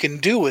something you can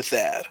do with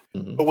that.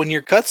 Mm-hmm. But when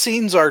your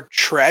cutscenes are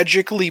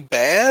tragically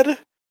bad,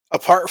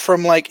 apart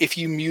from like if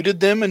you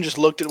muted them and just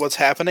looked at what's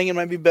happening, it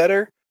might be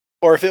better.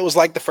 Or if it was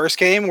like the first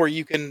game where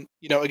you can,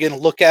 again,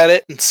 look at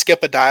it and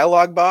skip a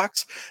dialogue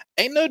box.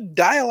 Ain't no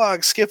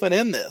dialogue skipping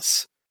in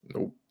this.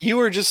 Nope.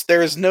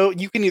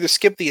 You can either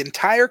skip the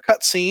entire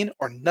cutscene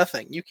or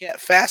nothing. You can't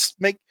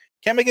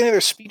can't make any other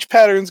speech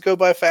patterns go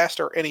by fast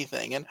or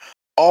anything. And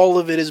all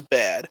of it is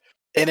bad.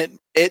 And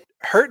it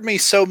hurt me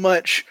so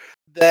much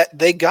that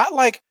they got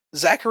like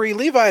Zachary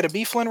Levi to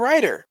be Flynn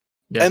Rider.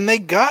 Yeah. And they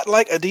got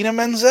like Idina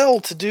Menzel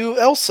to do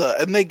Elsa.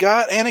 And they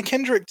got Anna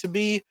Kendrick to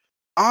be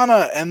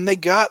Anna. And they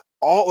got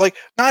all, like,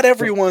 not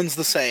everyone's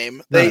the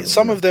same.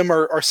 Some of them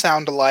are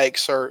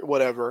sound-alikes or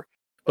whatever.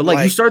 But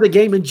like you start the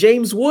game and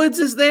James Woods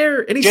is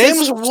there, and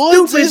James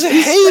Woods is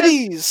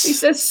Hades. He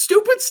says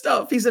stupid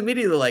stuff. He's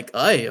immediately like,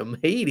 "I am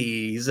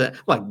Hades." I'm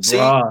like,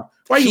 bruh,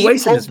 why are you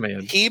wasting this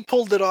man? He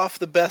pulled it off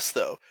the best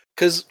though,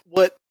 because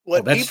what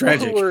that's people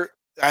tragic. Who were,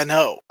 I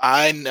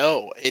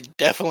know, it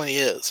definitely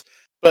is.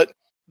 But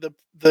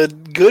the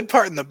good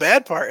part and the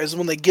bad part is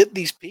when they get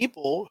these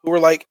people who are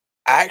like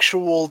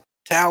actual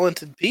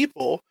talented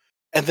people,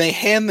 and they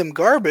hand them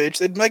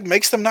garbage, it like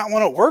makes them not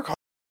want to work hard.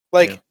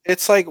 Like,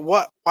 It's like,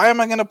 what? Why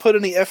am I going to put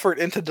any effort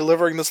into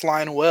delivering this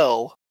line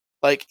well?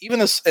 Like, even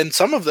this, and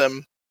some of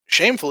them,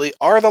 shamefully,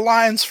 are the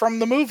lines from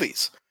the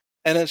movies.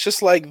 And it's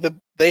just like,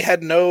 they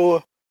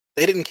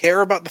didn't care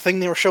about the thing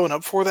they were showing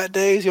up for that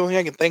day is the only thing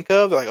I can think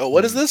of. They're like, oh,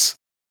 what is this?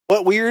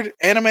 what weird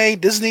anime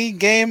Disney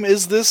game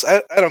is this?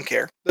 I don't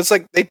care. It's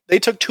like they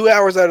took 2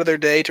 hours out of their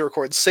day to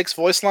record 6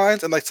 voice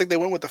lines, and like they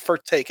went with the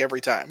first take every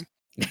time.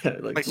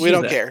 Like we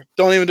don't care.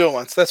 Don't even do it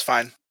once. That's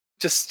fine.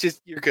 Just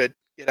you're good.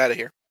 Get out of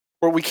here.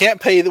 Or we can't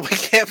pay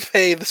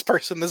this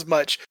person this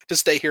much to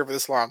stay here for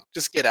this long.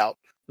 Just get out.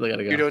 They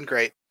gotta go. You're doing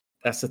great.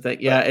 That's the thing.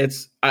 Yeah,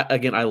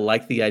 I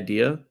like the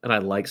idea, and I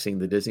like seeing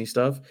the Disney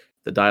stuff.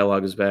 The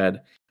dialogue is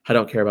bad. I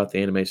don't care about the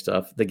anime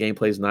stuff. The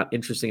gameplay is not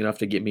interesting enough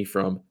to get me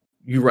from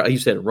you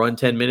said run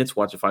 10 minutes,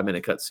 watch a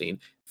 5-minute cutscene,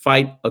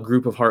 fight a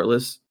group of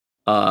Heartless,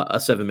 a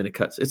 7-minute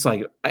cuts. It's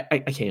like I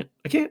can't.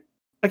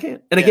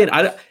 And again,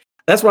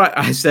 that's why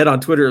I said on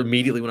Twitter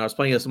immediately when I was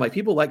playing this, I'm like,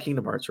 people like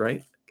Kingdom Hearts,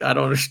 right? I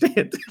don't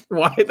understand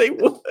why they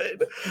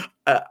would.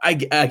 I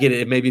get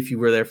it. Maybe if you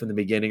were there from the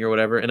beginning or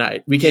whatever,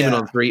 and we came in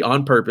on 3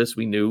 on purpose.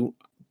 We knew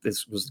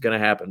this was going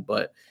to happen,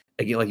 but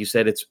again, like you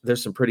said,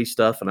 there's some pretty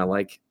stuff, and I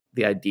like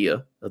the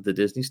idea of the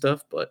Disney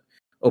stuff. But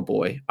oh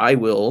boy,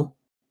 I'm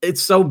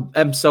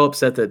so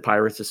upset that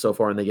Pirates is so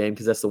far in the game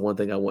because that's the one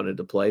thing I wanted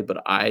to play,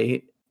 but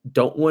I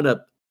don't want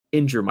to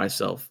injure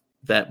myself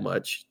that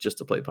much just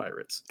to play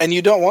Pirates. And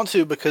you don't want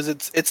to because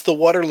it's the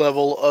water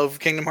level of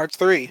Kingdom Hearts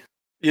 3.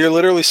 You're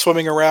literally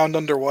swimming around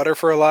underwater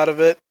for a lot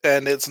of it,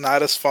 and it's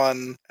not as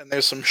fun. And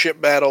there's some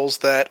ship battles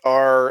that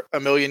are a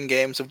million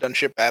games have done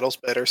ship battles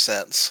better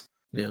since.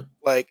 Yeah.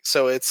 Like,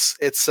 so it's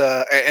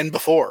and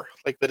before.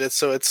 Like, but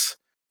it's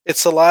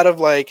a lot of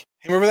like,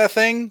 hey, remember that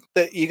thing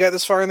that you got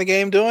this far in the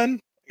game doing?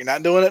 You're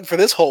not doing it for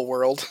this whole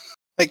world.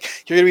 Like,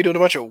 you're gonna be doing a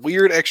bunch of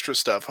weird extra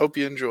stuff. Hope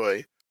you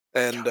enjoy.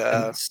 And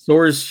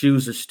Sora's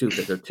shoes are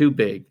stupid. They're too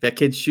big. That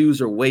kid's shoes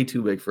are way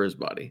too big for his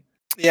body.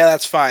 Yeah,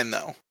 that's fine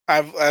though.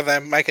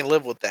 I can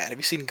live with that. Have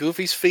you seen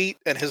Goofy's feet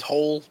and his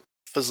whole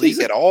physique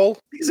at all?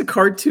 He's a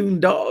cartoon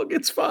dog.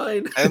 It's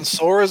fine. And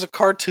Sora's a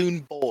cartoon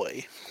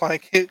boy.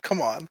 Like,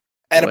 come on.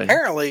 And Boy.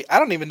 Apparently, I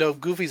don't even know if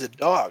Goofy's a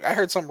dog. I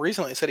heard something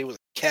recently that said he was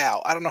a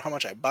cow. I don't know how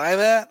much I buy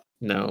that.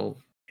 No,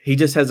 he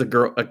just has a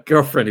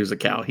girlfriend who's a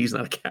cow. He's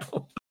not a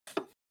cow.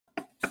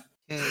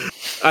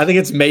 I think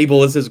it's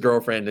Mabel is his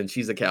girlfriend and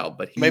she's a cow,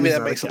 but maybe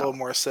that makes a little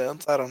more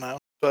sense. I don't know,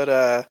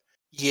 but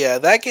yeah,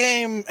 that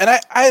game,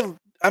 and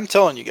I'm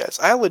telling you guys,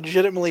 I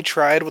legitimately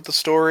tried with the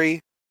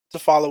story to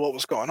follow what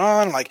was going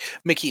on. Like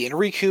Mickey and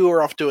Riku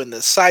are off doing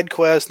this side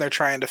quest, and they're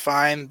trying to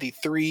find the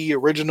 3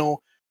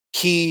 original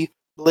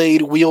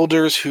Keyblade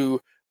wielders who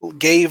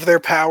gave their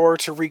power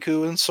to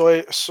Riku and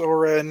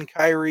Sora and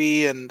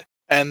Kairi,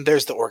 and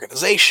there's the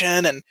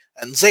organization, and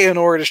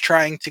Xehanort is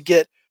trying to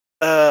get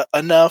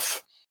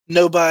enough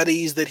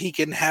nobodies that he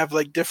can have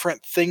like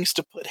different things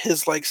to put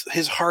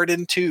his heart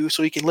into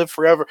so he can live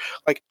forever.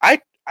 Like I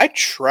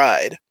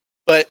tried,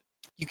 but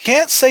you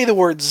can't say the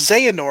word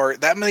Xehanort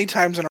that many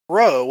times in a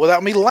row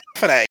without me laughing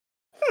at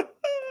it.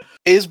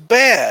 Is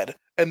bad.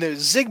 And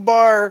there's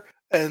Zigbar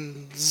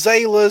and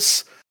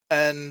Zalus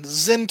and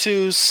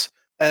Zentus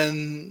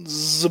and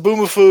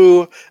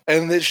Zabumafu,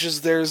 and it's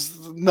just there's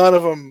none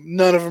of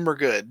them are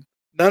good.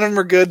 None of them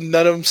are good.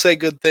 None of them say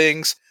good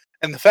things.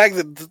 And the fact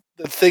that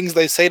the things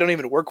they say don't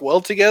even work well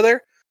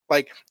together,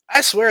 like,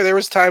 I swear there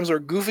was times where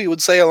Goofy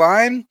would say a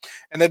line,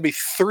 and there'd be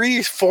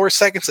 3-4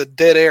 seconds of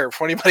dead air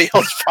before anybody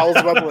else follows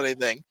him up with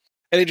anything.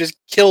 And it just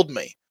killed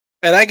me.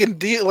 And I can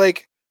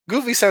like,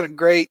 Goofy sounded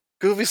great.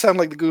 Goofy sounded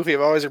like the Goofy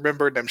I've always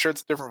remembered, and I'm sure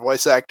it's a different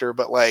voice actor,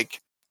 but, like,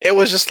 it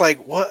was just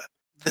like, what?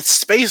 The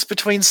space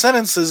between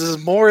sentences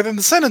is more than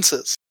the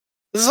sentences.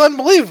 This is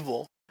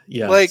unbelievable.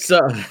 Yeah. Like, so,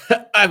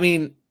 I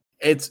mean,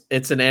 it's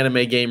an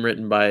anime game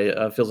written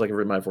by feels like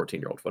written by a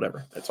 14-year-old.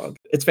 Whatever. That's all.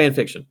 It's fan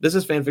fiction. This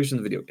is fan fiction,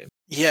 the video game.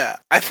 Yeah,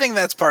 I think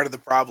that's part of the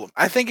problem.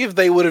 I think if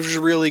they would have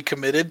really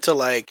committed to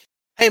like,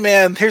 hey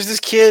man, here's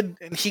this kid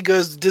and he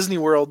goes to Disney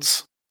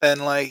Worlds,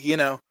 and like, you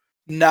know,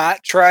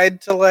 not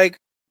tried to like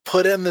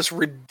put in this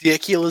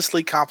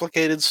ridiculously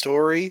complicated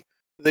story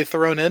they've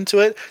thrown into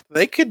it,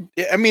 they could.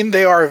 I mean,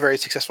 they are a very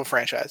successful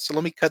franchise. So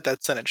let me cut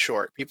that sentence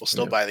short. People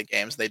still buy the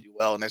games; they do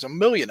well, and there's a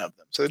million of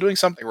them. So they're doing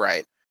something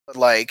right. But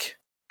like,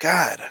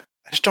 God,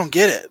 I just don't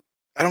get it.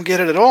 I don't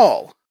get it at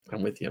all.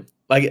 I'm with you.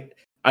 Like,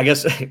 I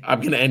guess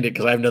I'm gonna end it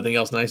because I have nothing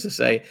else nice to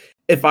say.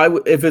 If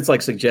it's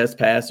like suggest,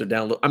 pass, or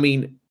download. I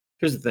mean,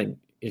 here's the thing: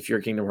 if you're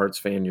a Kingdom Hearts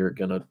fan, you're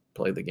gonna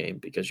play the game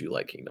because you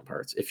like Kingdom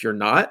Hearts. If you're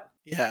not,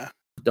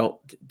 don't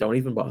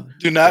even bother.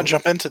 Do not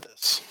jump into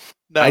this.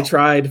 No. I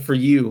tried for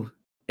you,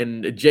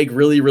 and Jake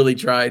really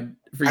tried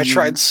for you. I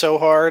tried so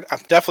hard. I'm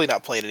definitely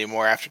not playing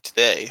anymore after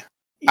today.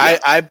 Yeah.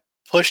 I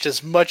pushed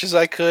as much as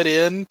I could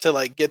in to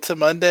like get to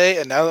Monday,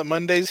 and now that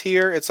Monday's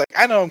here, it's like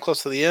I know I'm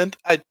close to the end.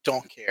 I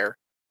don't care.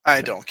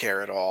 I don't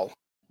care at all.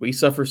 We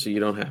suffer so you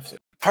don't have to.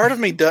 Part of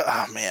me does.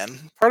 Oh man,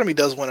 part of me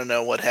does want to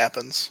know what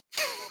happens.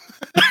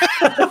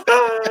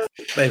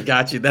 They've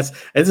got you. This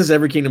is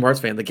every Kingdom Hearts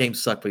fan. The game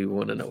sucked, but we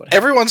want to know what happens.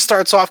 Everyone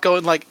starts off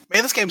going like,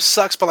 "Man, this game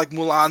sucks," but like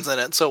Mulan's in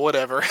it, so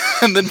whatever.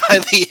 And then by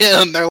the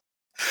end, they're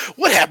like,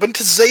 "What happened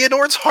to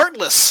Xehanort's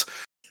Heartless?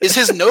 Is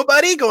his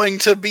nobody going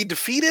to be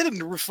defeated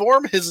and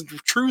reform his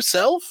true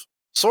self?"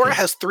 Sora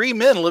has 3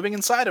 men living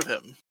inside of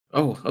him.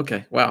 Oh,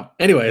 okay. Wow.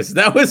 Anyways,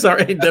 that was our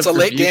in-depth That's a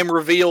late review. game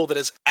reveal that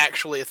is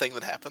actually a thing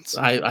that happens.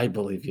 I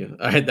believe you.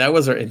 All right, that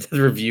was our in-depth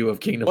review of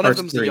Kingdom One of Hearts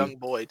them's 3. the young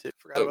boy too.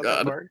 Forgot Oh, about God.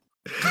 that part.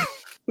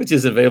 Which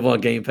is available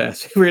on Game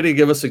Pass. We're going to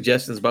give us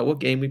suggestions about what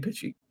game we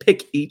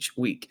pick each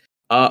week.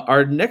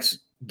 Our next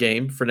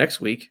game for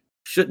next week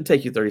shouldn't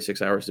take you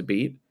 36 hours to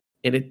beat,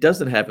 and it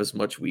doesn't have as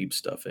much weeb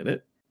stuff in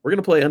it. We're going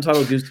to play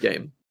Untitled Goose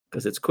Game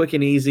because it's quick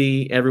and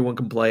easy. Everyone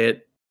can play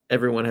it.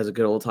 Everyone has a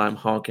good old time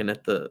honking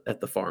at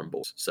the farm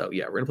bulls. So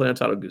yeah, we're going to play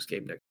Untitled Goose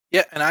Game next.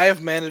 Yeah, and I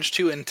have managed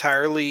to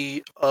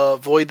entirely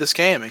avoid this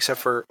game, except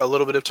for a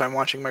little bit of time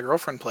watching my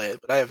girlfriend play it.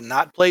 But I have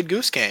not played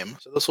Goose Game,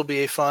 so this will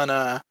be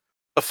a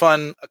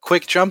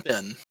quick jump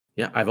in.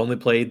 Yeah, I've only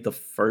played the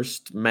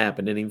first map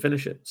and didn't even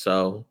finish it.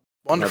 So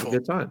Wonderful. Have a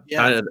good time.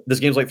 Yeah. This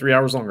game's like 3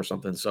 hours long or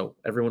something, so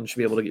everyone should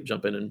be able to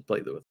jump in and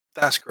play through it.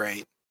 That's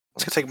great.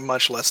 It's gonna take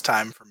much less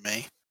time from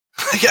me.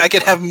 I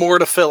could have more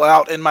to fill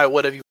out in my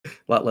what have you. A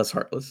lot less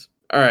heartless.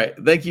 All right.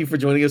 Thank you for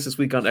joining us this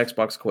week on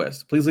Xbox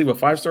Quest. Please leave a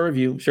 5-star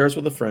review, share us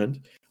with a friend.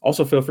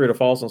 Also, feel free to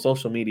follow us on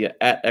social media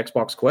at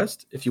Xbox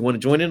Quest. If you want to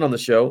join in on the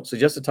show,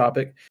 suggest a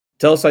topic,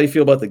 tell us how you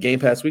feel about the Game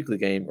Pass Weekly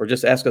Game, or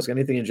just ask us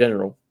anything in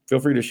general, feel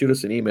free to shoot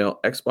us an email,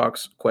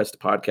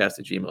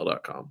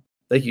 xboxquestpodcast@gmail.com.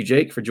 Thank you,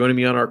 Jake, for joining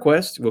me on our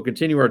quest. We'll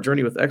continue our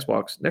journey with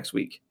Xbox next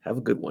week. Have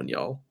a good one,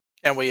 y'all.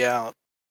 And we out.